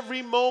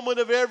every moment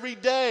of every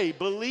day.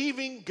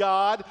 Believing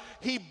God,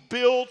 he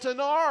built an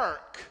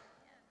ark.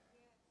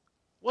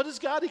 What does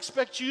God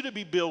expect you to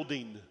be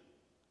building?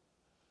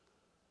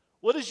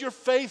 What is your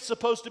faith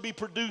supposed to be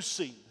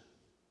producing?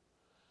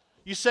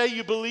 You say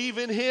you believe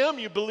in him,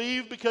 you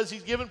believe because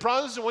he's given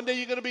promises, and one day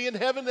you're going to be in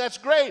heaven, that's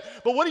great.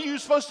 But what are you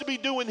supposed to be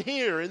doing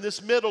here in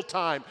this middle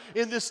time,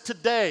 in this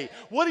today?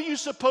 What are you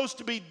supposed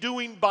to be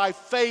doing by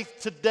faith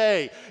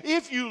today?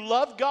 If you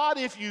love God,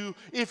 if you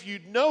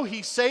know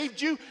he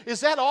saved you, is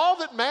that all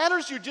that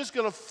matters? You're just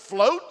going to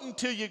float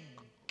until you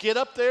get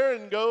up there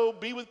and go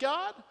be with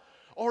God?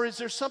 Or is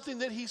there something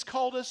that he's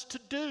called us to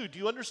do? Do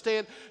you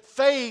understand?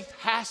 Faith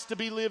has to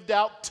be lived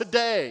out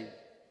today.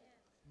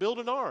 Build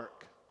an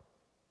ark.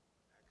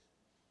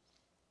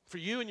 For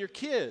you and your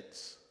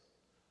kids.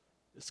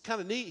 It's kind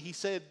of neat. He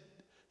said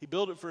he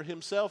built it for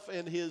himself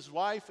and his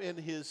wife and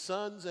his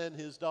sons and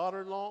his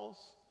daughter-in-laws.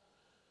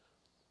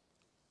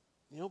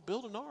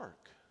 Build an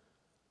ark.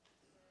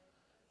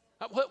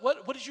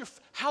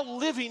 How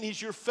living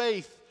is your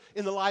faith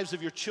in the lives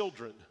of your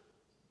children?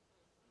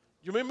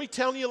 You remember me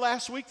telling you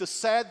last week the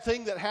sad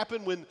thing that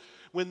happened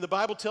when the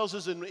Bible tells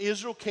us when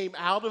Israel came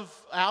out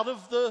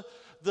of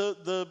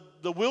the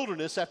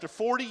wilderness after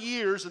 40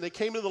 years, and they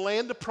came to the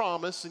land of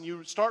promise, and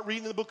you start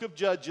reading the book of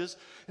Judges,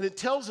 and it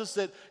tells us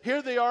that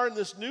here they are in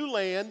this new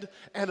land,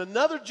 and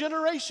another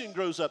generation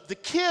grows up. The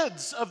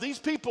kids of these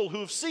people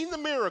who have seen the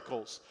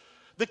miracles,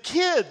 the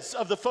kids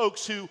of the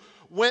folks who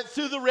went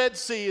through the Red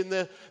Sea, and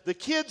the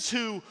kids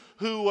who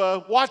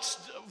watched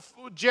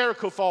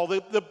Jericho fall,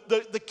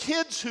 the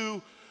kids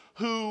who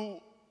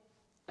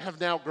have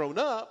now grown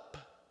up,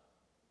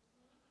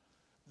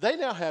 they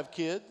now have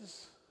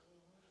kids.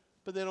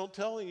 But they don't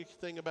tell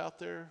anything about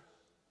their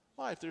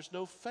life. There's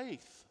no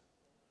faith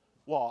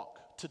walk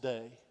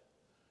today.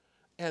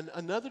 And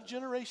another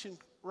generation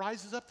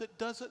rises up that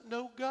doesn't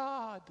know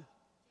God.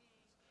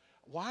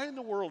 Why in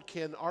the world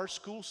can our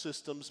school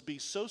systems be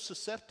so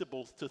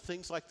susceptible to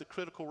things like the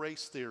critical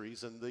race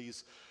theories and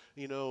these,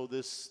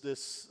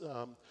 this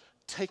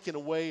taking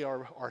away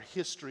our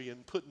history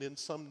and putting in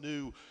some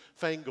new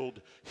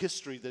fangled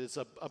history that is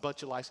a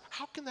bunch of lies?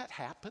 How can that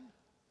happen?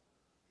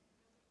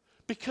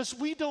 Because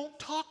we don't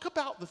talk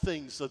about the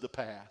things of the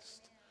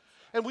past.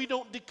 And we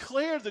don't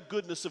declare the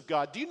goodness of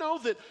God. Do you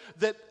know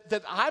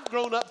that I've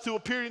grown up through a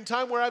period in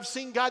time where I've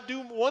seen God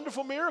do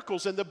wonderful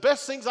miracles, and the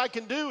best things I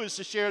can do is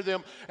to share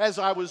them as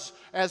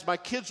my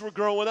kids were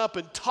growing up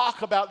and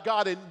talk about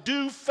God and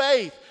do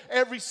faith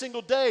every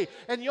single day.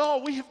 And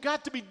y'all, we have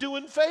got to be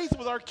doing faith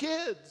with our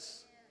kids.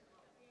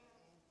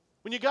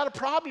 When you got a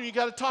problem, you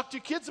got to talk to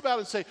your kids about it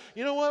and say,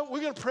 you know what,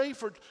 we're going to pray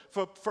for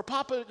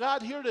Papa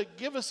God here to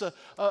give us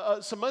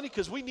some money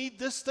because we need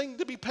this thing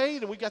to be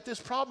paid, and we got this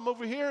problem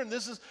over here, and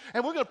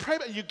we're going to pray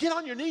about it. You get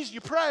on your knees,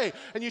 you pray,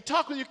 and you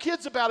talk with your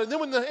kids about it, and then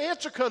when the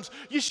answer comes,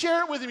 you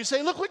share it with them. You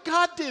say, look what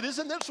God did.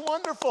 Isn't this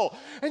wonderful?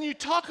 And you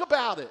talk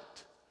about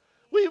it.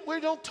 We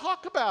don't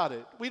talk about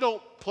it. We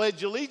don't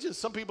pledge allegiance.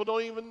 Some people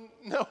don't even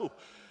know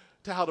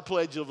how to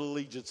pledge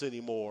allegiance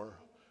anymore.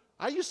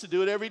 I used to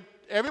do it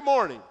every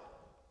morning.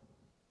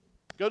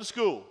 Go to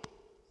school.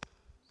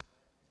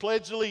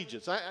 Pledge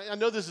allegiance. I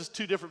know this is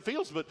two different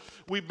fields, but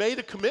we made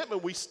a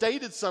commitment. We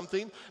stated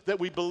something that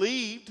we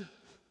believed.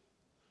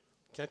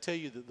 Can I tell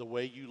you that the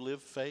way you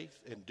live faith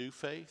and do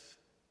faith,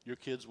 your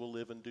kids will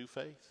live and do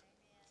faith?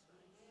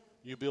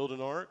 You build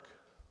an ark,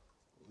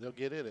 they'll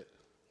get in it.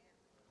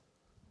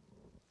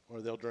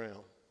 Or they'll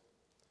drown.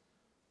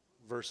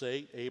 Verse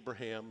 8,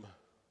 Abraham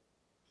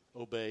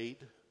obeyed.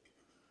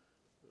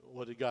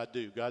 What did God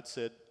do? God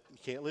said, you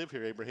can't live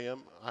here,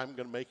 Abraham. I'm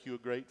going to make you a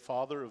great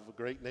father of a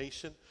great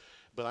nation,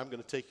 but I'm going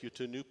to take you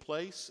to a new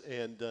place,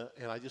 and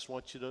I just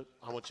want you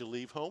to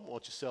leave home. I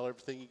want you to sell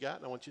everything you got,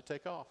 and I want you to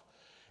take off.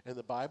 And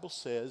the Bible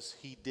says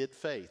he did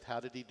faith.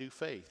 How did he do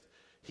faith?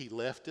 He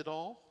left it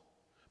all,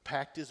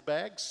 packed his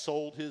bags,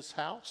 sold his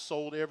house,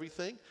 sold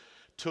everything,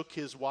 took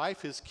his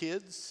wife, his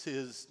kids, he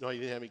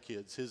didn't have any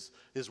kids,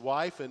 his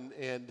wife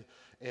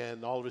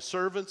and all of his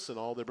servants and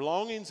all their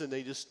belongings, and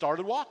they just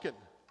started walking.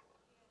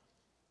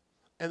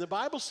 And the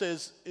Bible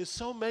says, it's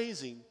so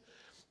amazing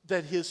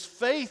that his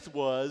faith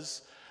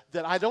was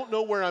that I don't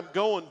know where I'm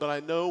going, but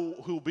I know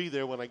who'll be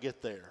there when I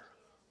get there.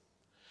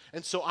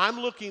 And so I'm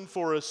looking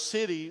for a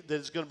city that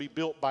is going to be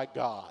built by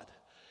God.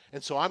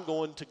 And so I'm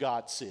going to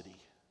God's city.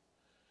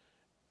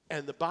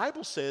 And the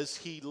Bible says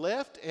he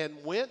left and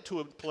went to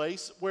a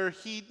place where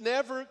he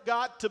never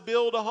got to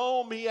build a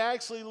home. He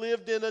actually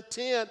lived in a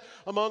tent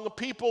among a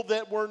people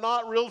that were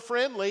not real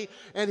friendly.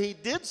 And he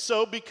did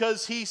so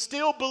because he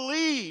still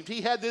believed.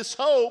 He had this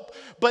hope,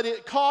 but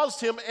it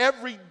caused him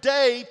every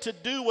day to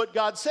do what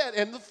God said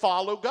and to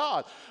follow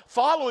God.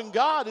 Following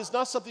God is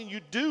not something you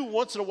do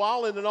once in a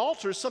while in an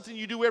altar. It's something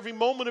you do every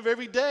moment of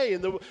every day.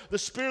 And the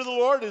Spirit of the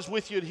Lord is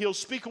with you, and he'll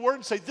speak a word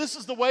and say, this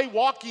is the way,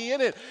 walk ye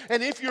in it.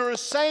 And if you're a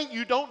saint,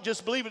 you don't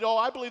just believe it. Oh,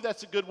 I believe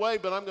that's a good way,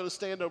 but I'm going to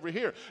stand over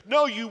here.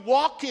 No, you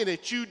walk in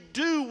it. You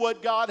do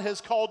what God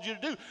has called you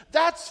to do.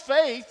 That's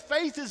faith.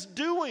 Faith is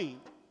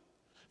doing.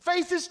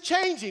 Faith is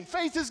changing.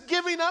 Faith is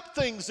giving up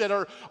things that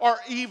are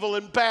evil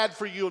and bad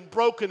for you and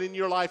broken in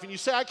your life. And you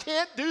say, I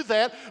can't do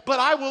that, but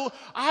I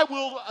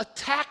will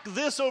attack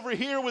this over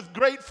here with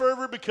great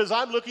fervor because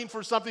I'm looking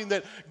for something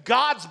that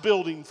God's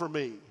building for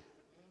me.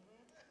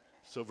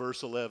 So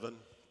verse 11,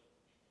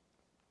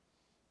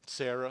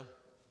 Sarah,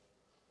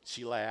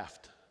 she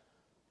laughed.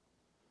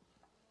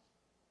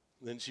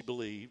 And then she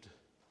believed.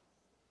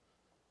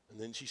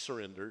 And then she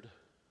surrendered.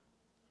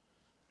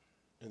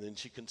 And then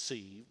she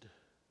conceived.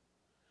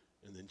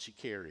 And then she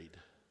carried.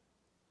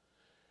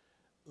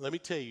 Let me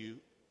tell you,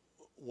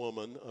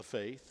 woman of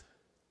faith,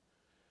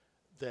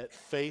 that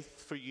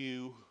faith for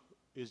you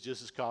is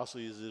just as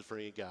costly as it is for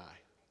any guy.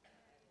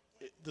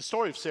 The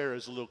story of Sarah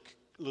is a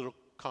little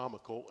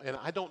comical, and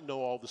I don't know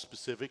all the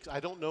specifics.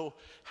 I don't know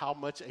how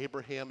much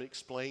Abraham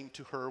explained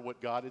to her what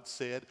God had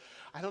said.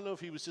 I don't know if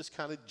he was just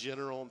kind of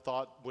general and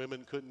thought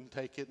women couldn't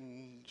take it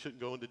and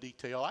shouldn't go into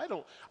detail.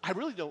 I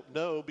really don't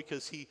know,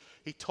 because he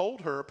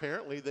told her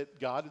apparently that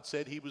God had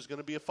said he was going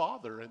to be a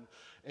father,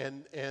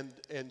 and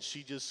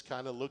she just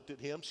kind of looked at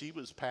him. She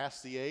was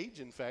past the age.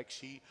 In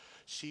fact,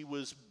 she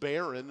was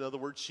barren. In other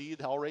words, she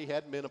had already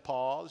had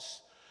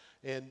menopause.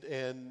 And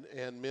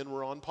men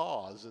were on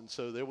pause. And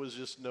so there was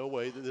just no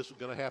way that this was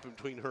going to happen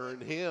between her and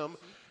him.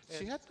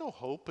 She had no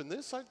hope in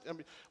this. I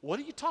mean, what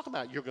are you talking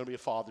about? You're going to be a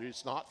father.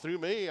 It's not through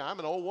me. I'm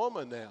an old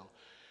woman now.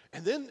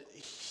 And then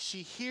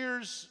she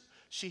hears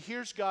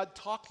God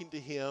talking to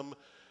him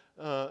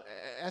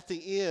at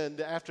the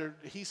end, after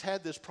he's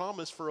had this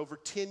promise for over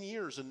 10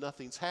 years and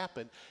nothing's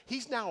happened.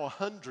 He's now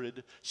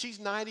 100. She's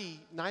 90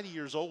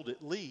 years old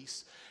at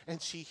least.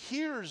 And she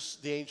hears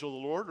the angel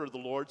of the Lord, or the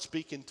Lord,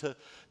 speaking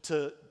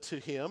to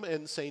him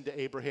and saying to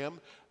Abraham,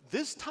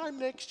 this time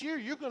next year,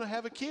 you're going to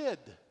have a kid.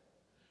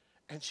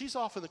 And she's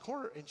off in the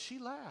corner, and she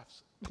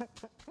laughs.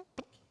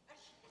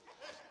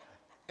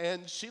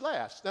 And she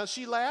laughs. Now,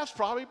 she laughs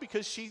probably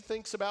because she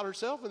thinks about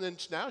herself, and then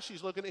now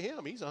she's looking at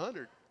him. He's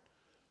 100.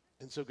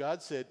 And so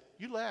God said,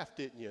 you laughed,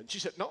 didn't you? And she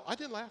said, no, I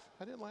didn't laugh.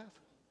 I didn't laugh.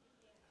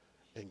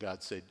 And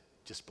God said,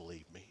 just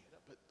believe me.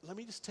 But let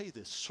me just tell you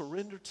this.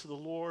 Surrender to the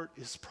Lord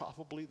is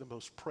probably the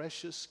most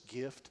precious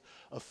gift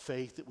of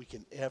faith that we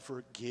can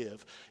ever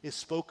give. It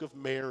spoke of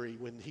Mary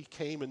when he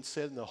came and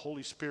said, and the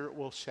Holy Spirit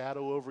will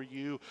shadow over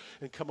you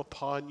and come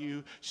upon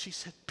you. She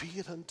said, be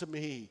it unto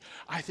me.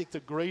 I think the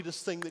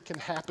greatest thing that can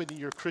happen in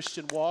your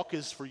Christian walk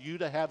is for you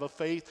to have a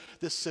faith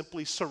that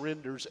simply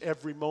surrenders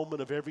every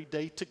moment of every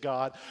day to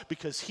God,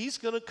 because he's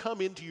going to come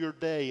into your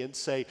day and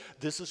say,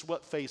 this is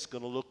what faith's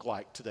going to look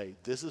like today.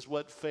 This is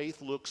what faith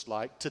looks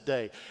like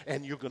today.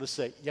 And you're going to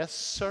say, yes,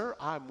 sir,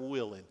 I'm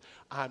willing.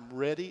 I'm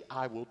ready.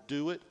 I will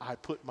do it. I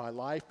put my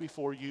life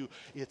before you.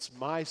 It's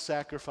my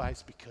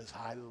sacrifice because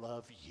I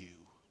love you.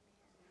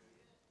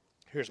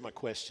 Here's my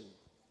question.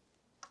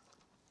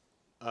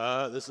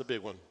 This is a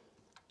big one.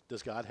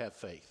 Does God have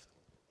faith?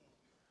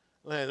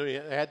 Let me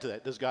add to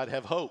that. Does God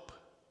have hope?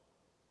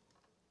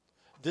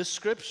 This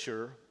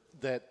scripture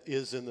that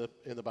is in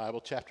the Bible,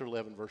 chapter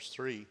 11, verse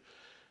 3,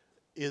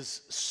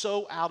 is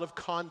so out of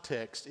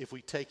context if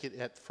we take it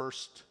at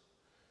first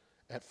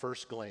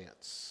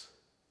glance,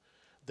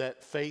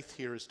 that faith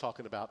here is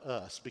talking about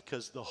us,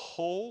 because the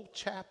whole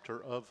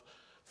chapter of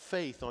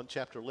faith on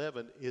chapter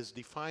 11 is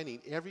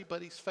defining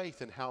everybody's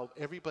faith and how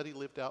everybody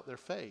lived out their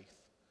faith.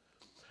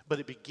 But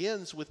it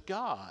begins with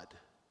God.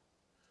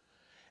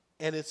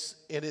 And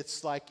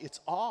it's like it's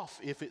off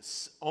if it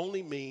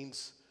only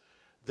means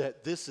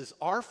that this is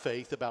our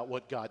faith about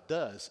what God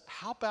does.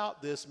 How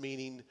about this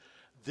meaning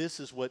this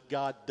is what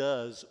God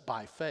does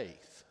by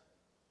faith?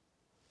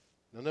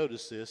 Now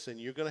notice this, and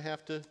you're going to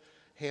have to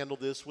handle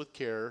this with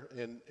care,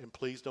 and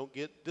please don't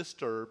get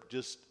disturbed.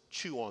 Just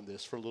chew on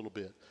this for a little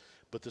bit.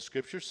 But the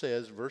scripture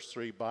says, verse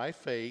 3, by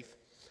faith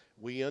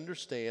we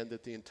understand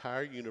that the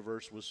entire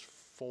universe was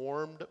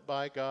formed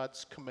by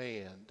God's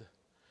command,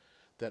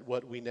 that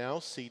what we now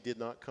see did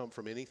not come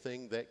from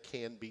anything that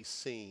can be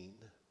seen.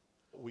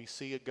 We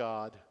see a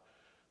God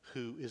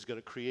who is going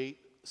to create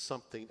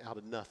something out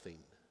of nothing,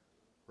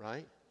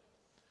 right?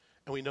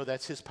 And we know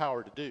that's his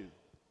power to do.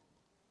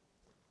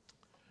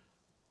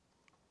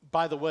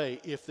 By the way,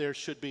 if there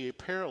should be a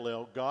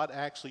parallel, God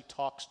actually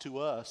talks to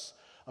us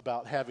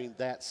about having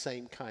that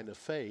same kind of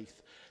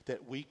faith,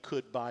 that we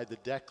could, by the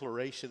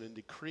declaration and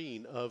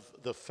decreeing of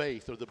the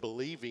faith or the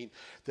believing,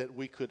 that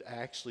we could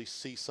actually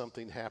see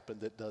something happen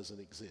that doesn't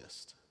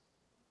exist.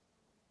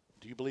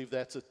 Do you believe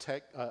that's a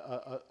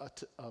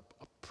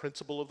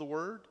principle of the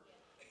word?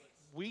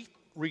 We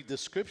read the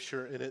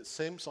scripture and it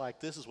seems like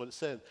this is what it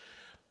said.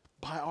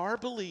 By our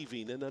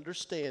believing and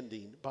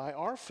understanding, by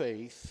our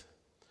faith,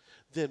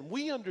 then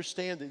we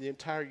understand that the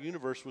entire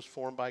universe was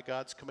formed by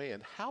God's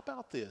command. How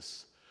about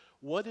this?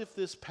 What if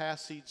this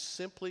passage,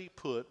 simply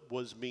put,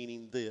 was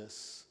meaning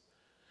this?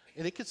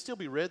 And it could still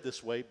be read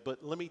this way,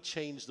 but let me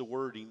change the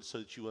wording so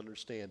that you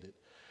understand it.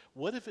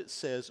 What if it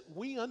says,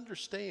 we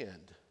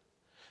understand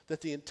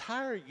that the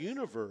entire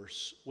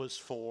universe was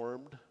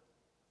formed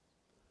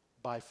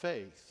by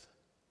faith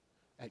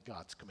at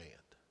God's command?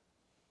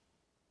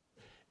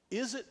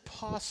 Is it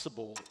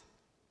possible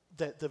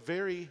that the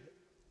very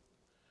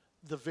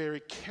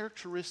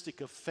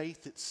characteristic of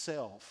faith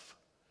itself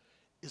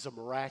is a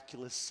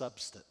miraculous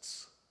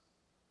substance?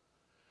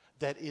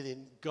 That it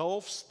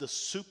engulfs the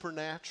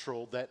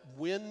supernatural, that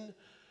when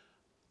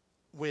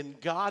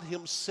God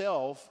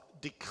himself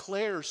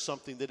declares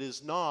something that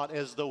is not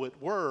as though it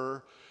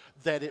were,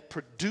 that it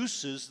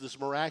produces this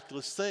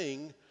miraculous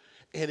thing,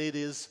 and it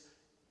is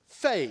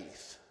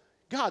faith,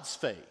 God's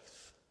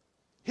faith,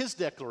 his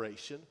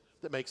declaration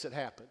that makes it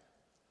happen.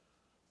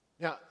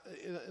 Now,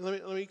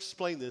 let me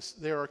explain this.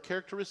 There are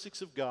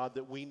characteristics of God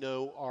that we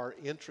know are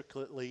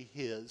intricately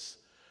his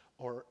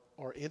or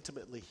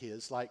intimately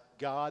his, like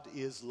God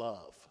is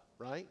love,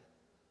 right?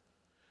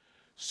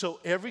 So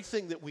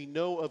everything that we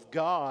know of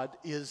God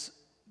is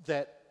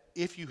that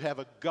if you have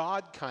a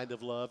God kind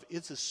of love,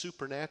 it's as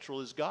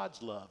supernatural as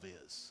God's love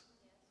is.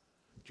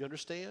 Do you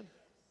understand?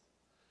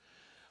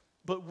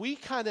 But we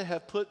kind of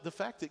have put the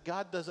fact that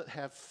God doesn't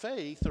have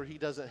faith or he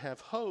doesn't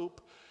have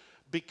hope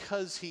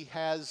because he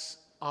has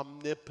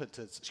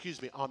omnipotence,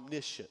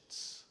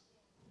 omniscience.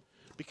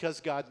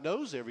 Because God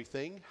knows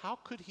everything, how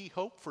could he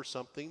hope for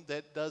something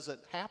that doesn't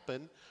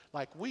happen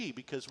like we?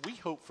 Because we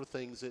hope for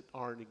things that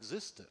aren't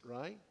existent,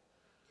 right?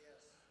 Yes.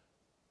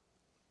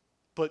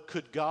 But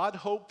could God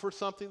hope for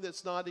something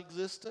that's not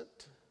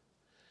existent?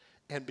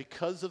 And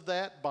because of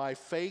that, by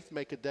faith,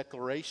 make a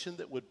declaration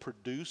that would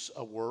produce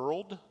a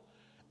world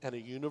and a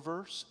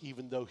universe,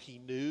 even though he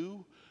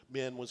knew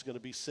man was going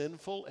to be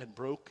sinful and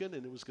broken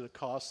and it was going to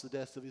cost the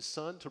death of his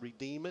son to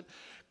redeem it?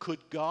 Could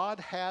God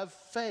have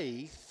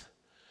faith,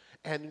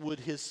 and would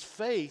his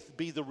faith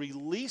be the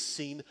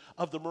releasing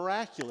of the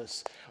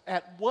miraculous?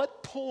 At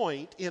what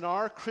point in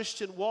our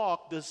Christian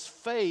walk does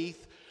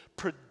faith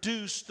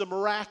produce the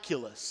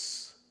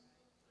miraculous?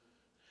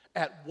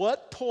 At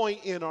what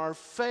point in our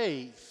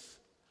faith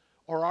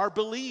or our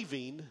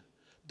believing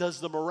does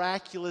the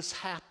miraculous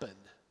happen?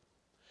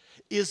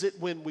 Is it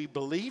when we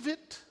believe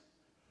it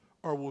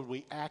or when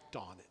we act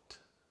on it?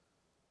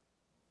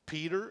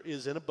 Peter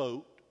is in a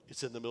boat.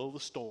 It's in the middle of the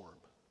storm.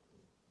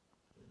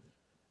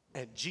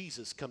 And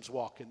Jesus comes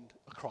walking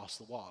across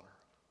the water.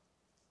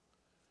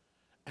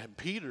 And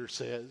Peter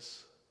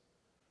says,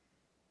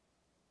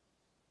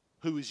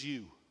 "Who is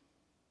you?"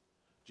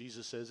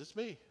 Jesus says, "It's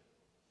me."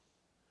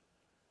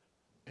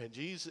 And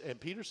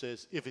Peter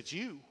says, "If it's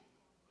you,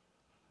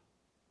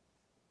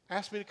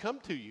 ask me to come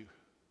to you."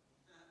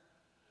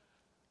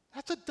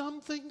 That's a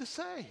dumb thing to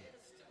say.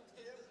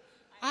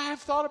 I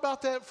have thought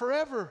about that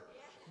forever.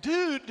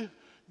 Dude,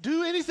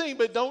 do anything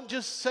but don't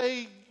just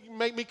say,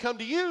 "Make me come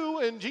to you."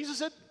 And Jesus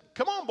said,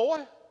 "Come on,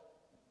 boy."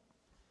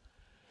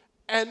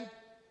 And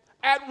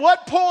at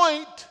what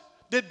point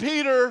did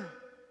Peter's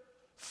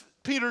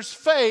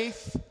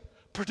faith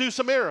produce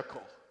a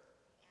miracle?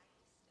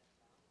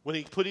 When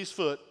he put his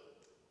foot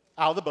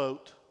out of the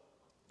boat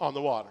on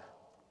the water.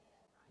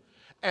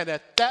 And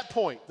at that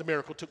point, the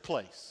miracle took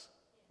place.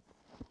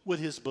 Would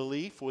his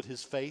belief, would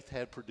his faith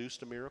have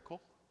produced a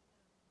miracle?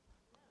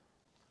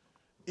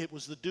 It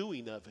was the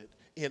doing of it.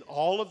 In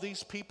all of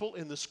these people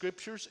in the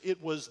scriptures,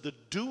 it was the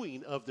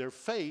doing of their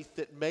faith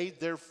that made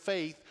their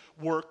faith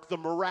work the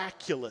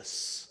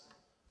miraculous.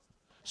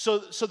 So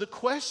the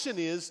question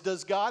is,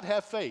 does God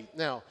have faith?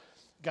 Now,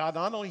 God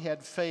not only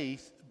had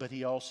faith, but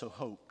he also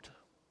hoped.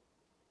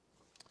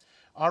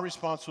 Our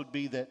response would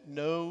be that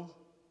no,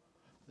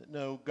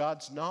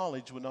 God's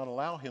knowledge would not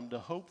allow him to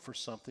hope for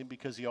something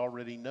because he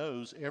already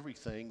knows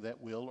everything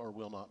that will or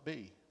will not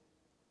be.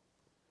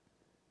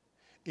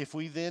 If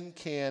we then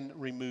can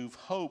remove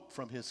hope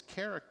from his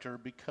character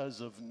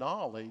because of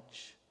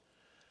knowledge,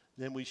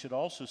 then we should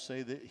also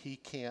say that he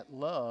can't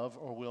love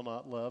or will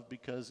not love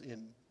because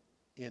in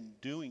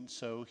doing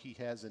so, he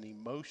has an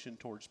emotion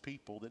towards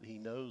people that he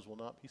knows will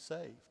not be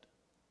saved.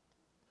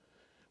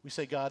 We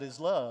say God is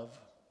love.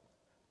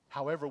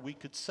 However, we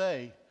could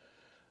say,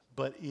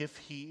 but if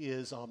he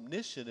is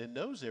omniscient and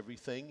knows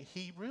everything,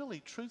 he really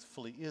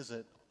truthfully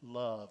isn't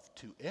love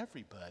to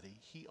everybody.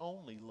 He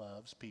only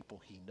loves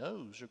people he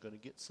knows are going to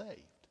get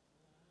saved.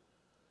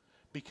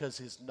 Because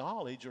his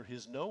knowledge or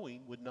his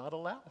knowing would not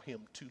allow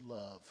him to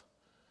love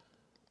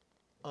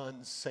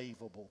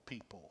unsavable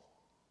people.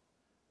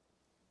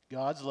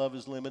 God's love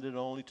is limited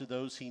only to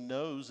those he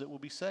knows that will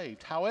be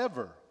saved.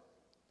 However,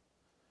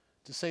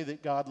 to say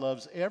that God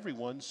loves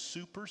everyone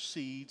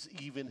supersedes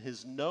even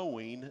his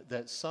knowing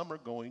that some are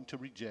going to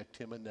reject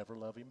him and never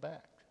love him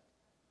back.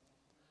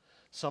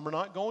 Some are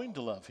not going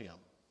to love him.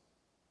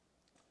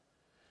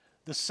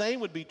 The same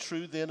would be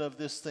true then of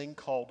this thing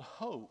called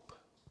hope.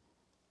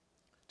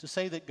 To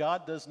say that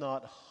God does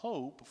not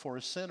hope for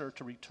a sinner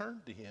to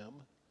return to him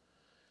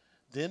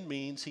then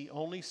means he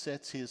only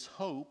sets his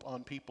hope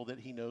on people that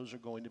he knows are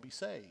going to be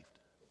saved.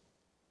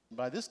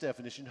 By this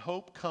definition,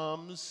 hope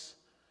comes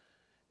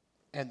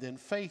and then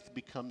faith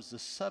becomes the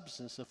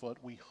substance of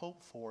what we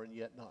hope for and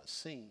yet not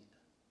seen.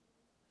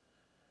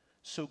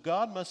 So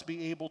God must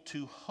be able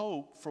to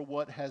hope for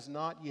what has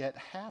not yet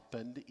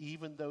happened,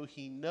 even though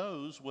he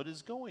knows what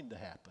is going to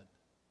happen.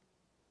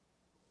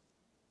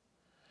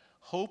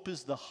 Hope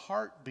is the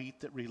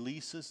heartbeat that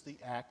releases the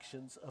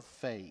actions of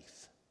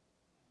faith.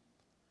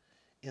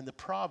 In the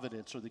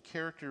providence or the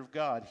character of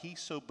God, he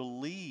so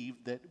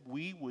believed that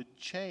we would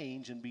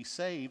change and be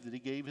saved that he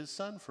gave his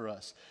son for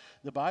us.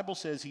 The Bible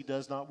says he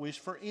does not wish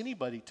for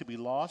anybody to be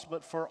lost,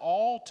 but for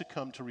all to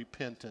come to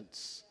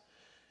repentance.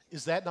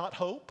 Is that not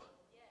hope?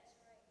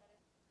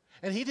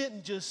 And he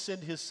didn't just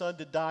send his son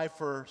to die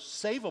for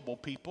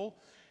savable people.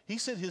 He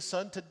sent his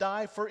son to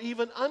die for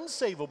even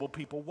unsavable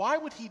people. Why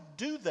would he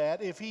do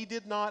that if he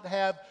did not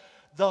have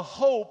the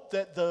hope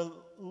that the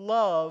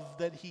love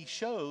that he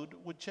showed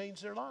would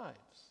change their lives?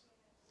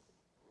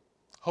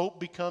 Hope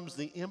becomes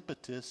the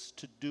impetus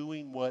to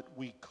doing what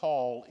we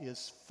call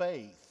is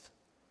faith.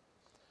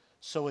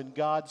 So in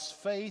God's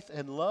faith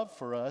and love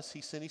for us,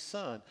 he sent his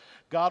son.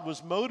 God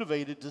was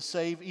motivated to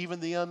save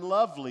even the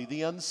unlovely,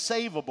 the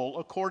unsavable,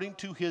 according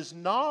to his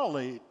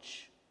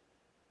knowledge.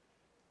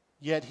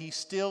 Yet he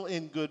still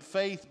in good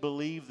faith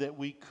believed that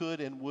we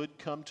could and would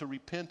come to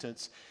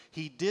repentance.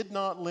 He did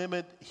not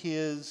limit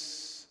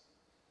his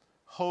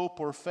hope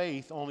or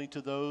faith only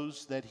to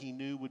those that he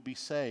knew would be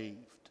saved.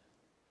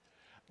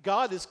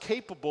 God is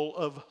capable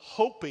of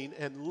hoping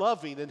and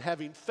loving and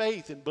having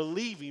faith and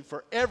believing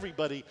for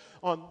everybody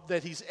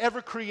that he's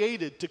ever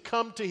created to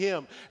come to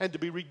him and to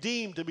be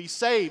redeemed, to be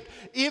saved.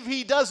 If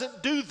he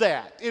doesn't do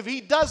that, if he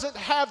doesn't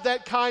have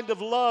that kind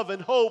of love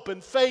and hope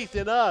and faith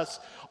in us,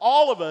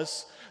 all of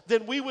us,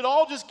 then we would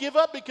all just give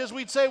up because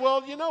we'd say,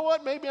 well, you know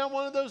what, maybe I'm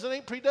one of those that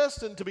ain't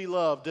predestined to be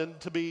loved and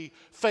to be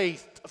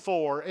faithed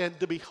for and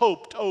to be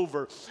hoped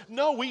over.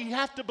 No, we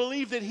have to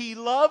believe that he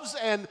loves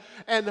and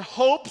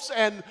hopes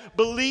and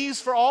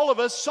believes for all of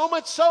us, so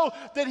much so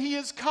that he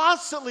is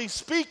constantly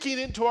speaking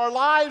into our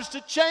lives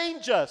to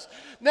change us.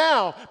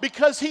 Now,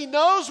 because he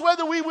knows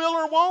whether we will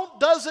or won't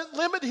doesn't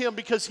limit him,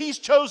 because he's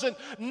chosen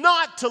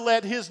not to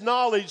let his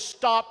knowledge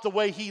stop the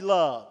way he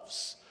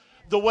loves,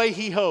 the way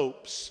he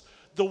hopes,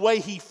 the way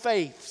he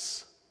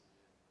faiths.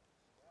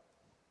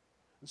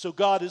 And so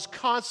God is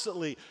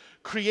constantly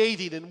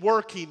creating and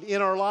working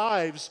in our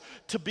lives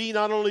to be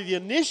not only the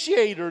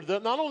initiator,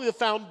 not only the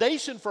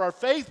foundation for our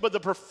faith, but the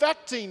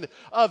perfecting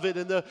of it,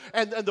 and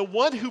the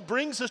one who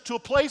brings us to a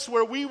place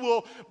where we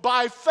will,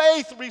 by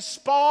faith,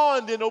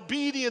 respond in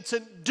obedience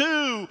and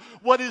do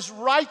what is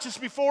righteous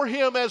before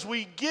him as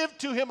we give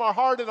to him our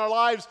heart and our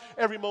lives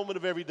every moment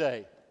of every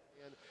day.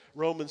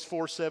 Romans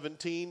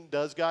 4:17,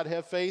 does God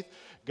have faith?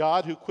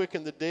 God who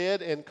quickened the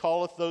dead and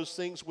calleth those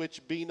things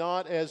which be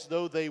not as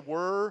though they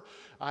were.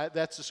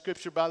 That's the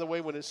scripture, by the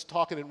way, when it's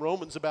talking in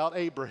Romans about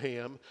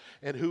Abraham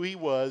and who he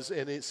was.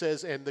 And it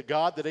says, and the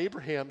God that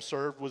Abraham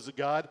served was the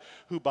God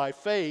who by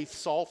faith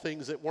saw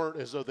things that weren't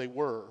as though they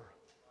were.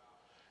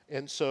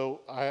 And so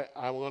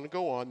I want to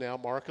go on now,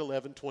 Mark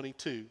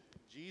 11:22.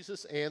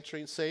 Jesus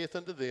answering saith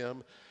unto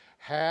them,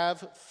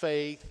 have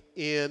faith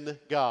in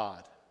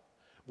God.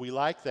 We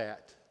like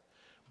that.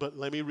 But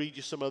let me read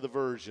you some other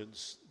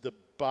versions. The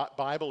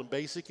Bible in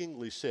Basic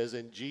English says,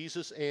 and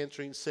Jesus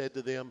answering said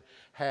to them,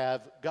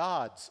 have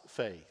God's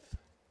faith.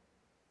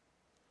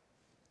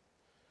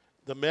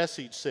 The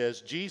Message says,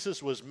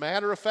 Jesus was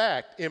matter of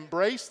fact.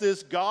 Embrace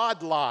this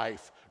God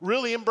life.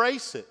 Really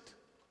embrace it.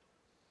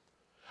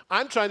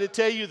 I'm trying to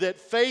tell you that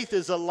faith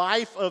is a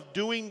life of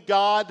doing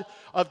God,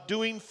 of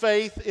doing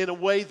faith in a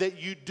way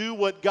that you do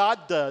what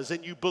God does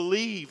and you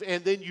believe,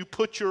 and then you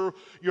put your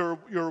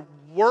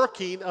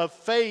working of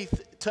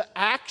faith to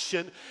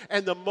action.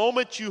 And the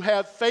moment you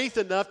have faith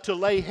enough to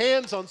lay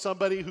hands on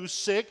somebody who's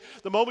sick,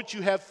 the moment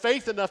you have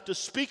faith enough to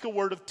speak a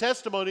word of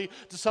testimony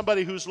to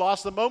somebody who's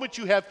lost, the moment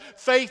you have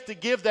faith to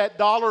give that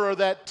 $1 or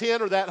that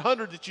 10 or that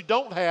 100 that you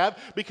don't have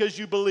because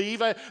you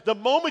believe, the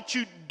moment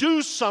you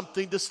do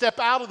something to step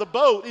out of the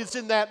boat, it's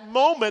in that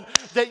moment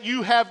that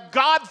you have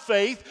God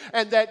faith,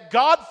 and that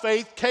God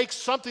faith takes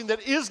something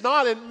that is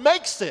not and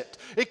makes it.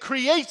 It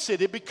creates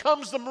it. It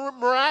becomes the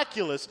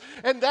miraculous.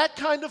 And that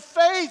kind of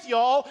faith,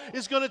 y'all,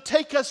 is going to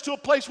take us to a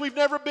place we've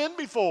never been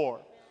before.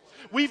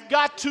 We've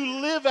got to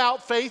live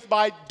out faith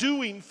by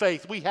doing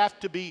faith. We have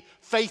to be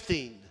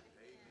faithing.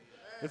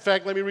 In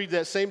fact, let me read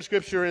that same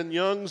scripture in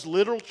Young's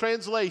literal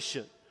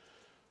translation.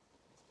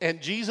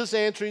 And Jesus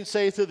answering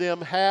saith to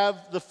them,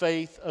 have the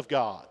faith of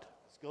God.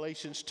 It's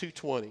Galatians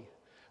 2:20.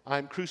 I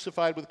am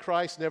crucified with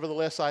Christ,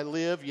 nevertheless I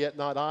live, yet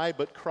not I,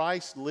 but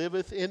Christ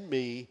liveth in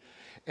me.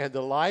 And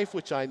the life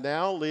which I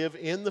now live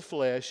in the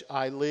flesh,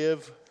 I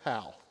live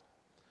how?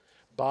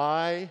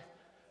 By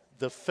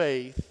the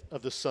faith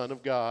of the Son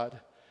of God,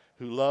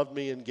 who loved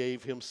me and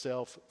gave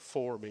himself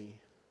for me.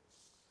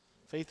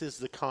 Faith is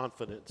the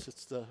confidence.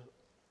 It's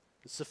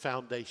the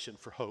foundation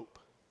for hope.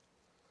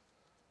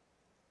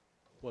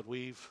 What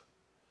we've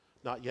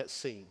not yet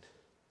seen.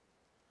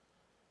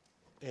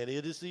 And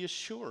it is the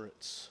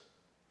assurance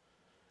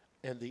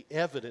and the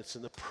evidence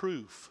and the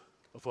proof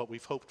of what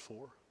we've hoped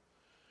for.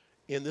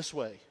 In this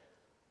way,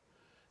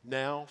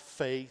 now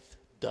faith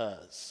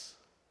does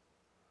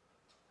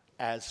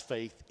as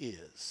faith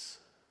is.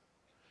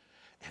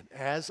 And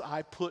as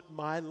I put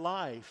my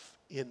life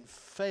in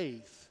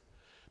faith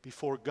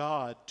before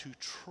God to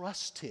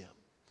trust him,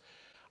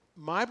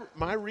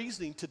 my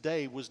reasoning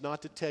today was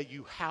not to tell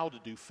you how to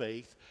do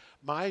faith.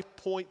 My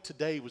point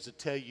today was to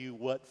tell you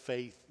what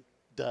faith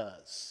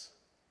does,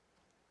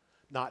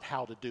 not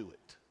how to do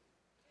it.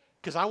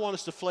 Because I want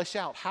us to flesh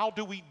out, how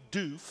do we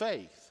do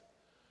faith?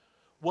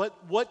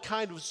 What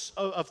kind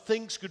of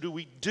things do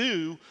we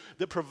do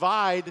that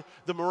provide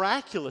the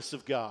miraculous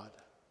of God?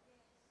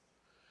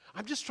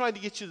 I'm just trying to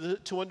get you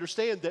to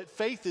understand that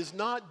faith is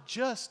not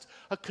just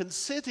a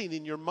consenting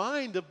in your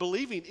mind of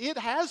believing. It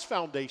has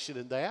foundation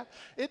in that.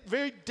 It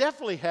very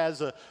definitely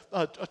has a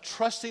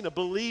trusting, a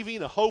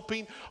believing, a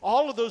hoping.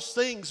 All of those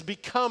things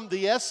become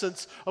the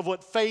essence of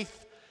what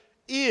faith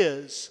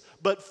is.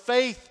 But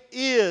faith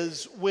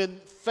is when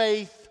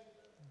faith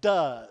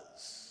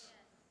does.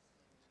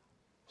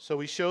 So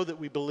we show that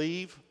we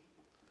believe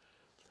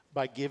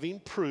by giving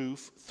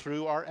proof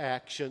through our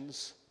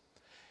actions,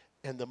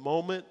 and the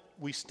moment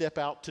we step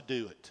out to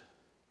do it,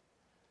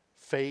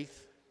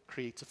 faith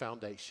creates a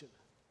foundation.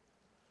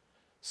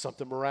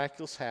 Something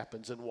miraculous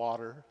happens and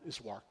water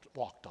is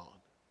walked on.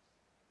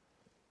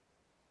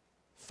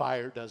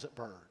 Fire doesn't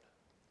burn.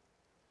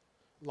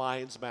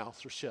 Lions'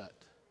 mouths are shut.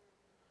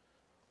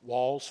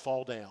 Walls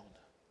fall down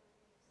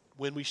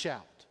when we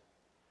shout.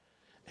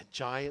 And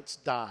giants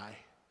die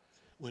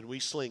when we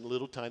sling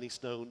little tiny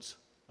stones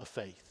of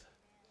faith.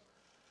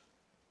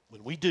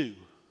 When we do,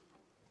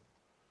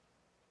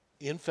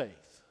 in faith,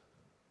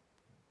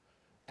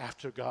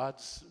 after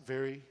God's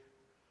very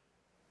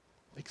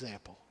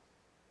example,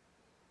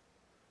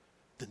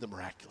 then the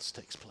miraculous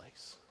takes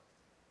place.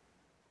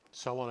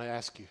 So I want to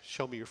ask you,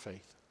 show me your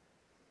faith.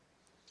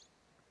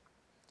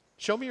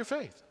 Show me your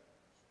faith.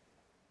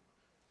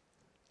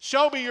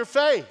 Show me your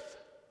faith.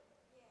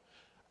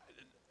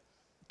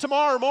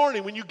 Tomorrow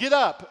morning when you get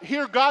up,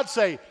 hear God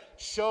say,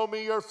 show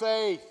me your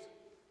faith.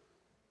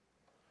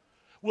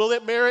 Will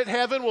it merit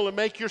heaven? Will it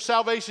make your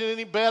salvation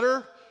any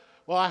better?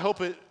 Well, I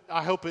hope it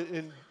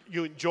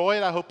you enjoy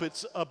it. I hope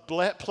it's a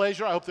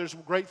pleasure. I hope there's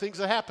great things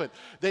that happen.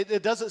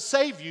 It doesn't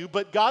save you,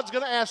 but God's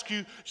going to ask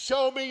you,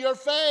 show me your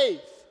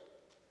faith.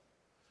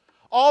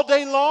 All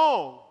day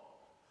long.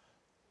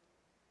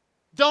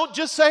 Don't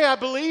just say, I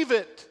believe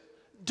it.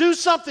 Do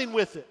something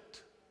with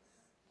it.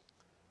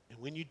 And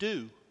when you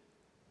do,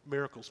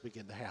 miracles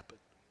begin to happen.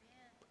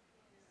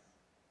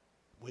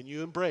 When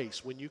you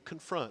embrace, when you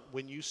confront,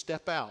 when you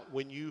step out,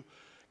 when you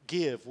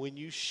give, when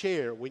you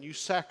share, when you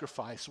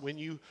sacrifice, when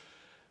you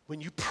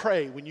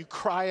pray, when you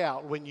cry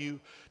out, when you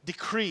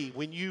decree,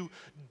 when you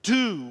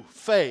do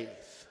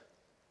faith,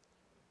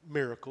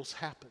 miracles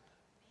happen.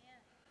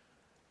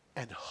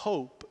 And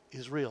hope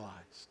is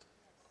realized.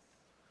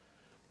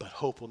 But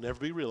hope will never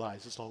be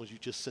realized as long as you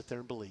just sit there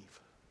and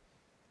believe.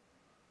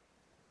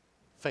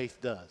 Faith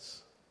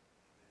does.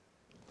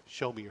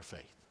 Show me your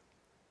faith.